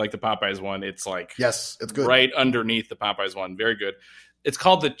had, if you like the Popeyes one, it's like yes, it's good. Right underneath the Popeyes one, very good. It's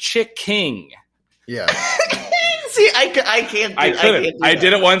called the Chick King. Yeah. See, I can't. I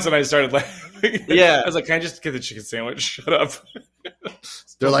did it once and I started laughing. Yeah, I was like, can I just get the chicken sandwich? Shut up.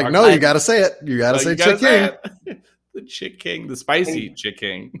 They're like, no, you got to say it. You got to say Chick King. The Chick King, the spicy Chick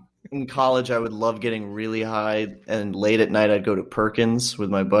King. In college, I would love getting really high, and late at night, I'd go to Perkins with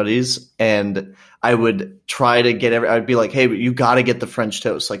my buddies, and I would try to get I'd be like, hey, but you got to get the French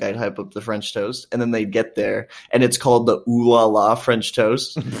toast. Like, I'd hype up the French toast, and then they'd get there, and it's called the Ooh La La French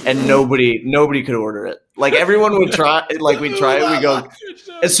toast, and nobody could order it. Like, everyone would try, like, we'd try it, we go,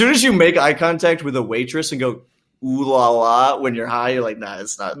 as soon as you make eye contact with a waitress and go, ooh la la, when you're high, you're like, nah,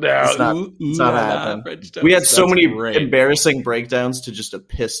 it's not happening. We had so many embarrassing breakdowns to just a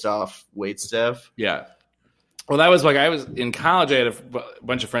pissed off waitstaff. Yeah. Well, that was like, I was in college. I had a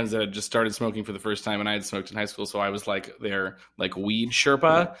bunch of friends that had just started smoking for the first time, and I had smoked in high school. So I was like their like weed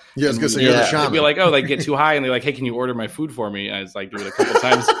Sherpa. Yeah, I was gonna say you're the shaman. They'd be like, oh, like get too high, and they're like, hey, can you order my food for me? And I was like, do it a couple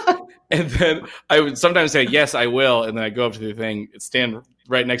times, and then I would sometimes say, yes, I will, and then I go up to the thing, stand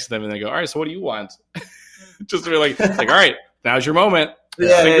right next to them, and they go, all right, so what do you want? Just to be like, it's like, all right, now's your moment.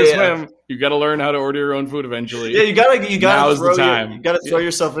 Swim. You got to learn how to order your own food eventually. Yeah, you got to throw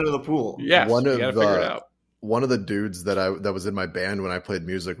yourself into the pool. Yeah, you got to figure it out. One of the dudes that was in my band when I played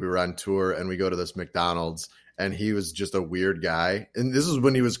music, we were on tour and we go to this McDonald's, and he was just a weird guy. And this is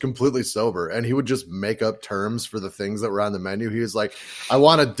when he was completely sober, and he would just make up terms for the things that were on the menu. He was like, I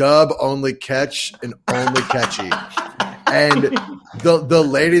want a dub, only catch, and only catchy. And the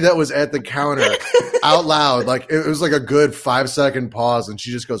lady that was at the counter out loud, like it was like a good 5-second pause, and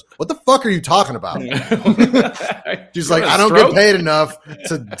she just goes, what the fuck are you talking about? She's like, I don't get paid enough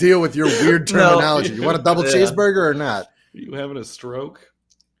to deal with your weird terminology. You want a double cheeseburger or not? Are you having a stroke?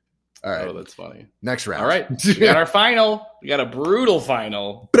 All right. Oh, that's funny. Next round. All right. We got our final. We got a brutal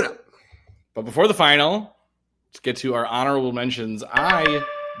final. But before the final, let's get to our honorable mentions. I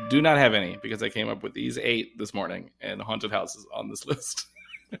do not have any because I came up with these 8 this morning, and haunted house is on this list.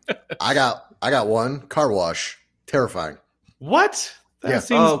 I got one. Car wash. Terrifying. What? That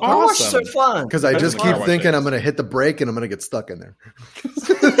seems awesome. Car wash is so fun. Because I just keep thinking I'm going to hit the brake and I'm going to get stuck in there.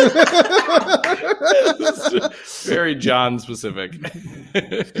 Very John specific.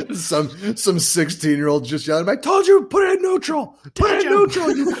 some 16-year-old just yelling, I told you, put it in neutral. Put it in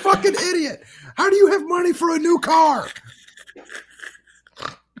neutral, you fucking idiot. How do you have money for a new car?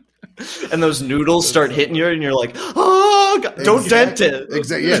 And those noodles start hitting you, and you're like, "Oh, God, don't dent it!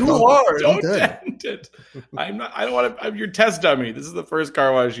 Exactly. Yeah, too hard. Don't dent it. I don't want to. I'm your test dummy. This is the first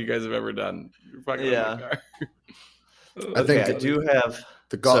car wash you guys have ever done. You're fucking my car." I think I do have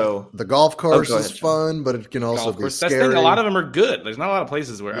the golf course is fun, but it can also be scary. That's the thing, a lot of them are good. There's not a lot of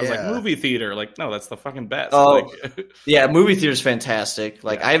places where I was like, movie theater. Like, no, that's the fucking best. Oh, yeah, movie theater's fantastic.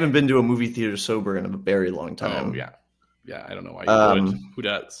 Like, I haven't been to a movie theater sober in a very long time. Oh, yeah. I don't know why you would. Who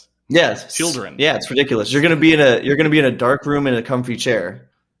does? Yes, children. Yeah, it's ridiculous. You're gonna be in a dark room in a comfy chair,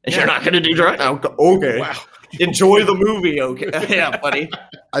 and you're not gonna do drugs. Okay, wow. Enjoy the movie. Okay, yeah, buddy.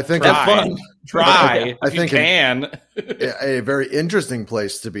 I think have fun. Try. I think you can. A very interesting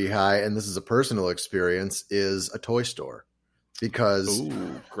place to be high, and this is a personal experience, is a toy store. Because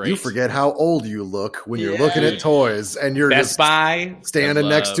you forget how old you look when you're looking at toys, and you're Best just Buy, standing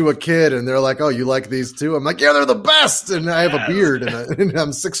next to a kid, and they're like, "Oh, you like these too?" I'm like, "Yeah, they're the best." And I have a beard, and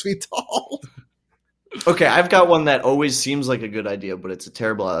I'm 6 feet tall. Okay, I've got one that always seems like a good idea, but it's a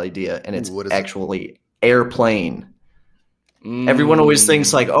terrible idea, and it's actually airplane. Everyone always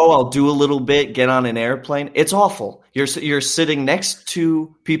thinks like, "Oh, I'll do a little bit, get on an airplane." It's awful. You're sitting next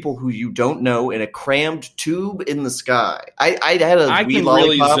to people who you don't know in a crammed tube in the sky. I had a I can lollipop.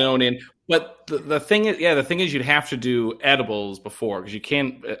 really zone in, but the thing is you'd have to do edibles before, because you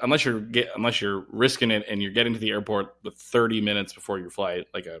can't unless you're risking it and you're getting to the airport with 30 minutes before your flight,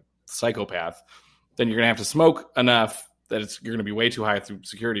 like a psychopath. Then you're gonna have to smoke enough that you're gonna be way too high through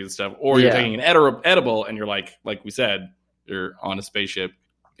security and stuff, or you're taking an edible and you're like we said. You're on a spaceship.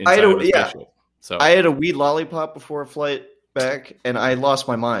 So I had a weed lollipop before a flight, back, and I lost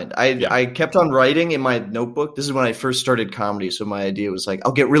my mind. I kept on writing in my notebook. This is when I first started comedy, so my idea was like,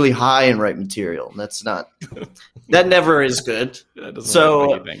 I'll get really high and write material. And that's not – that never is good.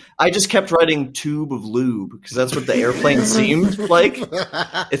 So I just kept writing tube of lube because that's what the airplane seemed like.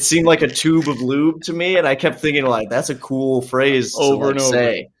 It seemed like a tube of lube to me, and I kept thinking, like, that's a cool phrase over and over.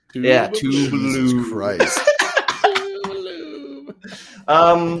 Say. Tube of lube. Christ.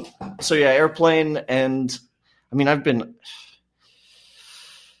 So, airplane and – I mean, I've been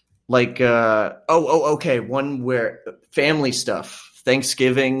like, okay. One where family stuff,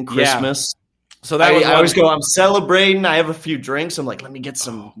 Thanksgiving, Christmas. Yeah. So that I always go, I'm celebrating. I have a few drinks. I'm like, let me get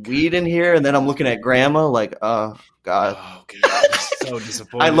some weed in here. And then I'm looking at grandma like, oh, God. Oh, God. So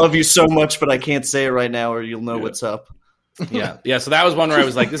disappointed. I love you so much, but I can't say it right now or you'll know what's up. Yeah. So that was one where I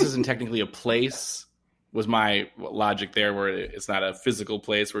was like, this isn't technically a place. Was my logic there, where it's not a physical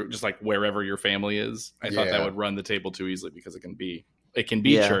place, where just like wherever your family is. I thought that would run the table too easily because it can be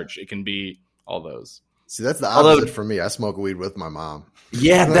church, it can be all those. See, that's the opposite for me. I smoke weed with my mom.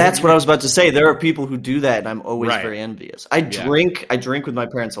 Yeah, that's what I was about to say. There are people who do that, and I'm always very envious. I drink with my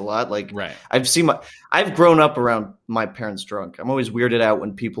parents a lot. Like, I've grown up around my parents drunk. I'm always weirded out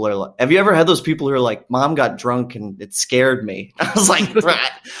when people are like, have you ever had those people who are like, Mom got drunk and it scared me? I was like,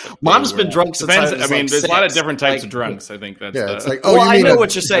 Mom's been drunk since I was there's six. A lot of different types of drunks. I think that's it's like, I know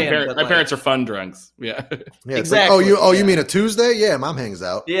what you're saying. My parents are fun drunks. Yeah, exactly. Like, you mean a Tuesday? Yeah, Mom hangs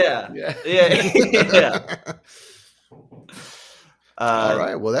out. Yeah. All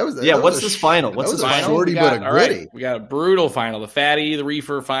right. Well, that was what's this final? What's this final? Shorty but a gritty. We got a brutal final. The fatty, the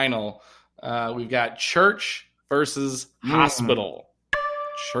reefer final. We've got church versus hospital.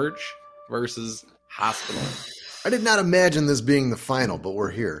 Church versus hospital. I did not imagine this being the final, but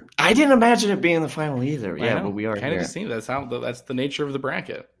we're here. I didn't imagine it being the final either. Yeah, but we are kind here. of seen that's the nature of the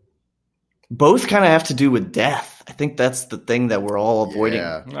bracket. Both kind of have to do with death. I think that's the thing that we're all avoiding.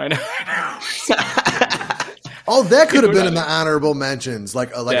 Yeah. I know. Oh, that could have been in the honorable mentions,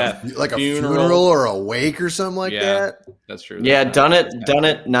 like a funeral or a wake or something like that. That's true. Yeah, done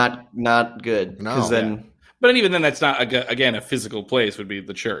it, not good. No. But even then, that's not again a physical place. Would be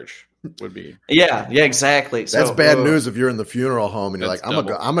the church. Would be. Yeah, exactly. That's bad news if you're in the funeral home and you're like, I'm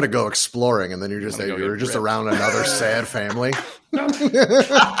gonna go exploring, and then you're just around another sad family.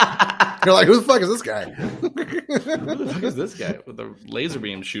 You're like, who the fuck is this guy? Who the fuck is this guy with the laser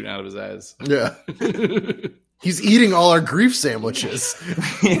beam shooting out of his eyes? Yeah. He's eating all our grief sandwiches.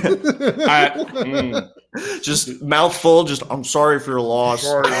 Just mouthful. Just, I'm sorry for your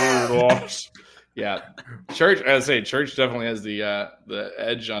loss. Yeah, church. I would say church definitely has the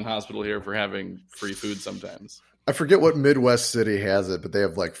edge on hospital here for having free food sometimes. I forget what Midwest city has it, but they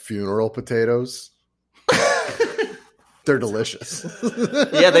have like funeral potatoes. They're delicious.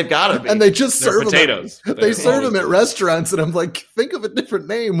 Yeah, they've got to be. And they just serve potatoes. They serve them at restaurants, and I'm like, think of a different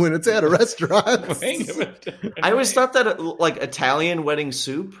name when it's at a restaurant. I always thought that like Italian wedding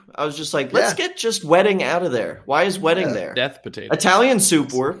soup. I was just like, let's get just wedding out of there. Why is wedding there? Death potatoes. Italian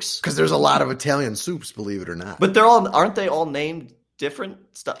soup works because there's a lot of Italian soups, believe it or not. But aren't they all named different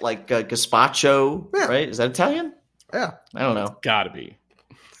stuff? Like gazpacho, right? Is that Italian? Yeah, I don't know. Gotta be.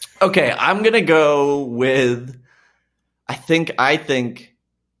 Okay, I'm gonna go with. I think.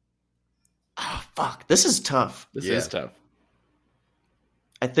 Oh fuck! This is tough. This is tough.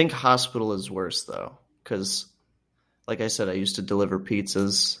 I think hospital is worse though, because, like I said, I used to deliver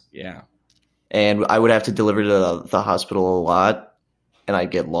pizzas. Yeah, and I would have to deliver to the hospital a lot, and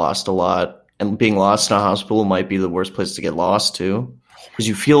I'd get lost a lot. And being lost in a hospital might be the worst place to get lost too, because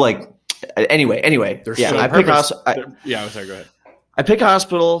you feel like. Anyway. I pick hospital. Sorry. Go ahead. I pick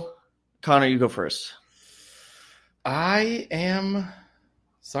hospital. Connor, you go first. I am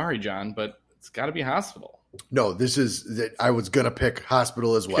sorry, John, but it's got to be hospital. No, I was going to pick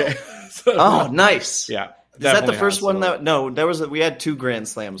hospital as well. Okay. Nice. Yeah. Is that the first hospital. One we had 2 Grand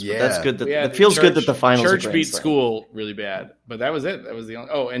Slams, but that's good. It feels church, good that the finals Church are beat Slam. school really bad, but that was it. That was the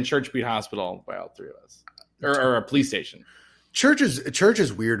only. And church beat hospital by all 3 of us. Or a police station. Church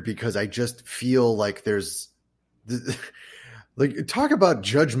is weird because I just feel like there's like talk about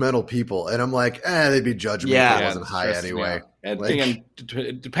judgmental people, and I'm like, they'd be judging me if I wasn't high anyway.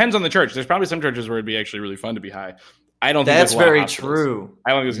 It depends on the church. There's probably some churches where it'd be actually really fun to be high. I don't think that's very true. I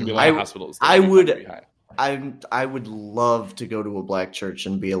don't think there's gonna be a lot of hospitals. I would love to go to a black church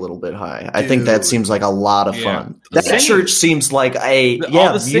and be a little bit high. I think that seems like a lot of fun. That church seems like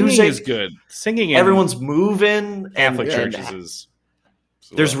the singing is good. Singing, everyone's moving. Catholic churches is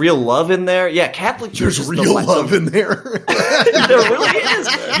There's real love in there. Yeah, Catholic Church. There's real love in there. There really is.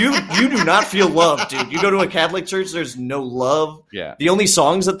 You do not feel love, dude. You go to a Catholic church, there's no love. Yeah. The only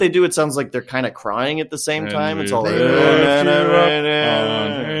songs that they do, it sounds like they're kind of crying at the same time. It's all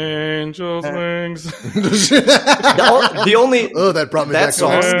angels' wings. The only that brought me back to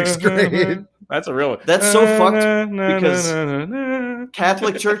 6th grade. That's a real one. That's so fucked because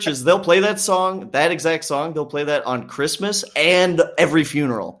Catholic churches, they'll play that song, that exact song, they'll play that on Christmas and every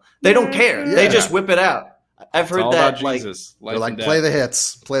funeral. They don't care. Yeah. They just whip it out. I've heard that. Like, they're like, play the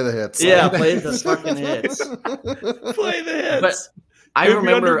hits. Play the hits. Yeah, play the fucking hits. Play the hits. But I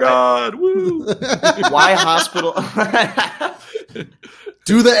remember God. Woo. Why Hospital?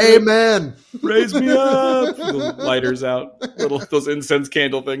 Do the amen. Raise me up. Little lighters out. Those incense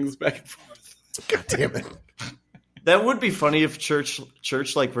candle things back and forth. God damn it. That would be funny if church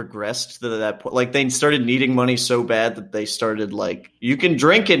like regressed to that point. Like they started needing money so bad that they started like, you can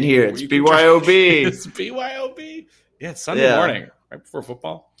drink in here. It's BYOB. It's BYOB. Yeah, it's Sunday morning, right before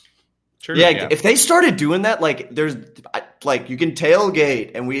football. Church, yeah, if they started doing that, like there's like you can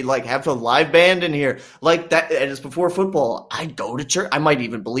tailgate and we like have a live band in here like that, and it's before football. I'd go to church. I might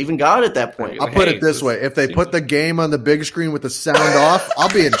even believe in God at that point. I'll put it this way: if they put the game on the big screen with the sound off, I'll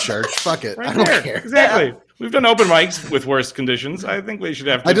be in church. Fuck it, I don't care. Exactly. Yeah. We've done open mics with worse conditions. I think we should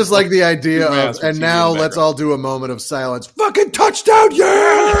have. I just like the idea of, and now let's all do a moment of silence. Fucking touchdown,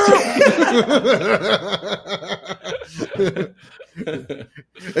 yeah!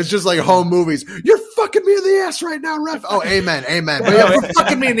 It's just like home movies. You're fucking me in the ass right now, ref. Oh, amen. But yeah, you're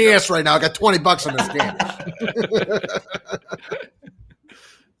fucking me in the ass right now. I got $20 on this game.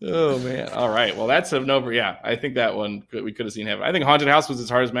 Oh man! All right. Well, that's an over. Yeah, I think that one we could have seen happen. I think Haunted House was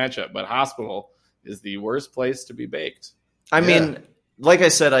its hardest matchup, but Hospital is the worst place to be baked. I mean, like I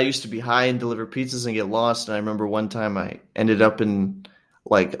said, I used to be high and deliver pizzas and get lost. And I remember one time I ended up in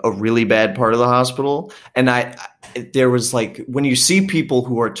like a really bad part of the hospital. And there was like, when you see people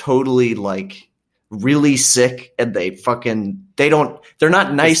who are totally like really sick and they're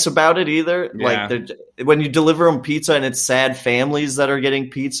not nice about it either. Yeah. Like when you deliver them pizza and it's sad families that are getting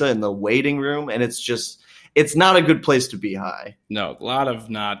pizza in the waiting room. And it's not a good place to be high. No, a lot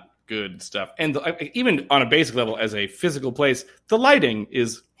of not good stuff. And even on a basic level, as a physical place, the lighting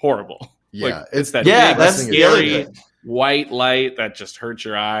is horrible. Yeah, like, it's that that's scary white light that just hurts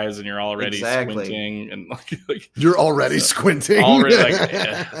your eyes, and you're already squinting, and like you're already squinting. Already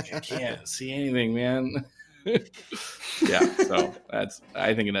I can't see anything, man. Yeah, so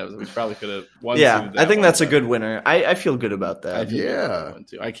I think we probably could have won. Yeah, I think that's a good winner. I feel good about that.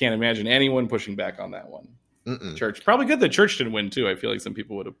 I can't imagine anyone pushing back on that one. Church, probably good that church didn't win too. I feel like some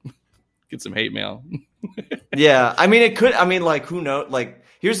people would have get some hate mail. Yeah, I mean it could. I mean, like who knows? Like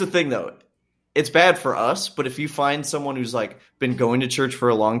here's the thing though, it's bad for us. But if you find someone who's like been going to church for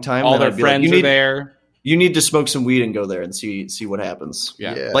a long time, all their friends are there. You need to smoke some weed and go there and see what happens.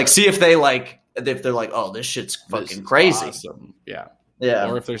 Yeah. Like see if they're like, oh, this shit's fucking crazy. Awesome. Yeah.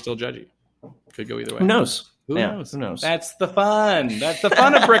 Or if they're still judgy, could go either way. Who knows? Who knows? That's the fun. That's the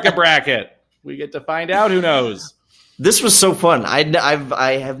fun of Brick-a-Bracket. We get to find out who knows. This was so fun. I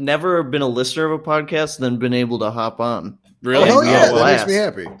have never been a listener of a podcast and then been able to hop on. Really? Oh, yeah, that makes me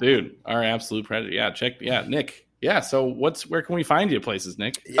happy. Dude, our absolute predator. Yeah, Nick. Yeah, so where can we find you places,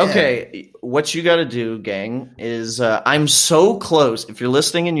 Nick? Yeah. Okay, what you got to do, gang, is I'm so close. If you're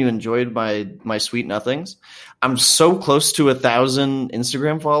listening and you enjoyed my Sweet Nothings, I'm so close to 1,000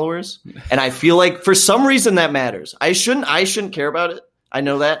 Instagram followers, and I feel like for some reason that matters. I shouldn't care about it. I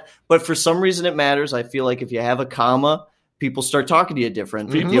know that, but for some reason it matters. I feel like if you have a comma, people start talking to you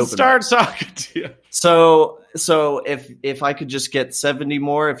different. People start talking to you. So if I could just get 70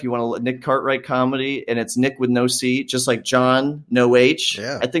 more, if you want to Nick Cartwright comedy, and it's Nick with no C, just like John, no H.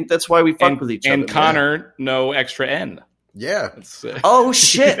 Yeah. I think that's why we fuck with each other. And Connor, no extra N. Yeah. Oh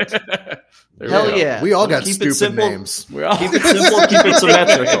shit. Hell yeah. We all got stupid names. Keep it simple, keep it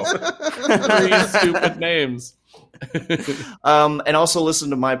symmetrical. 3 stupid names. And also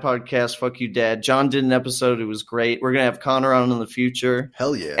listen to my podcast, Fuck You Dad. John did an episode. It was great. We're going to have Connor on in the future.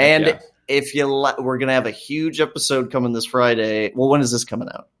 Hell yeah. And if you we're going to have a huge episode coming this Friday. Well, when is this coming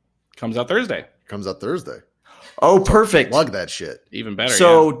out? Comes out Thursday. Oh, perfect. Plug that shit. Even better.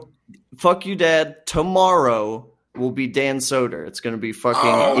 So Fuck You Dad tomorrow will be Dan Soder. It's going to be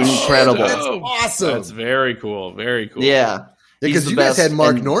fucking incredible. Shit, that's awesome. That's very cool. Very cool. Yeah. Because you guys had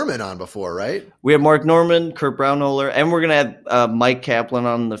Mark Norman on before, right? We have Mark Norman, Kurt Brownholer, and we're going to have Mike Kaplan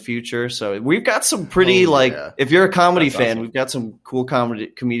on in the future. So we've got some pretty, if you're a comedy fan, we've got some cool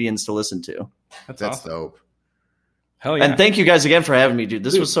comedians to listen to. That's awesome. Dope. Hell yeah. And thank you guys again for having me, dude.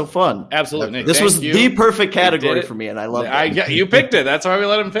 This was so fun. Absolutely. Nick, this was the perfect category for me, and I love it. You picked it. That's why we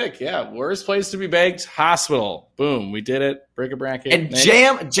let him pick. Yeah. Worst place to be baked, hospital. Boom. We did it. Brick a bracket. And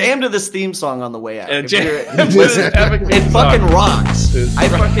jam to this theme song on the way out. And it fucking rocks. I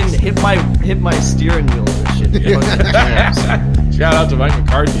fucking hit my steering wheel with this shit. Shout out to Mike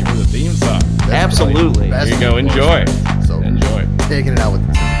McCarthy for the theme song. Absolutely. There you go. Enjoy. So enjoy. Taking it out with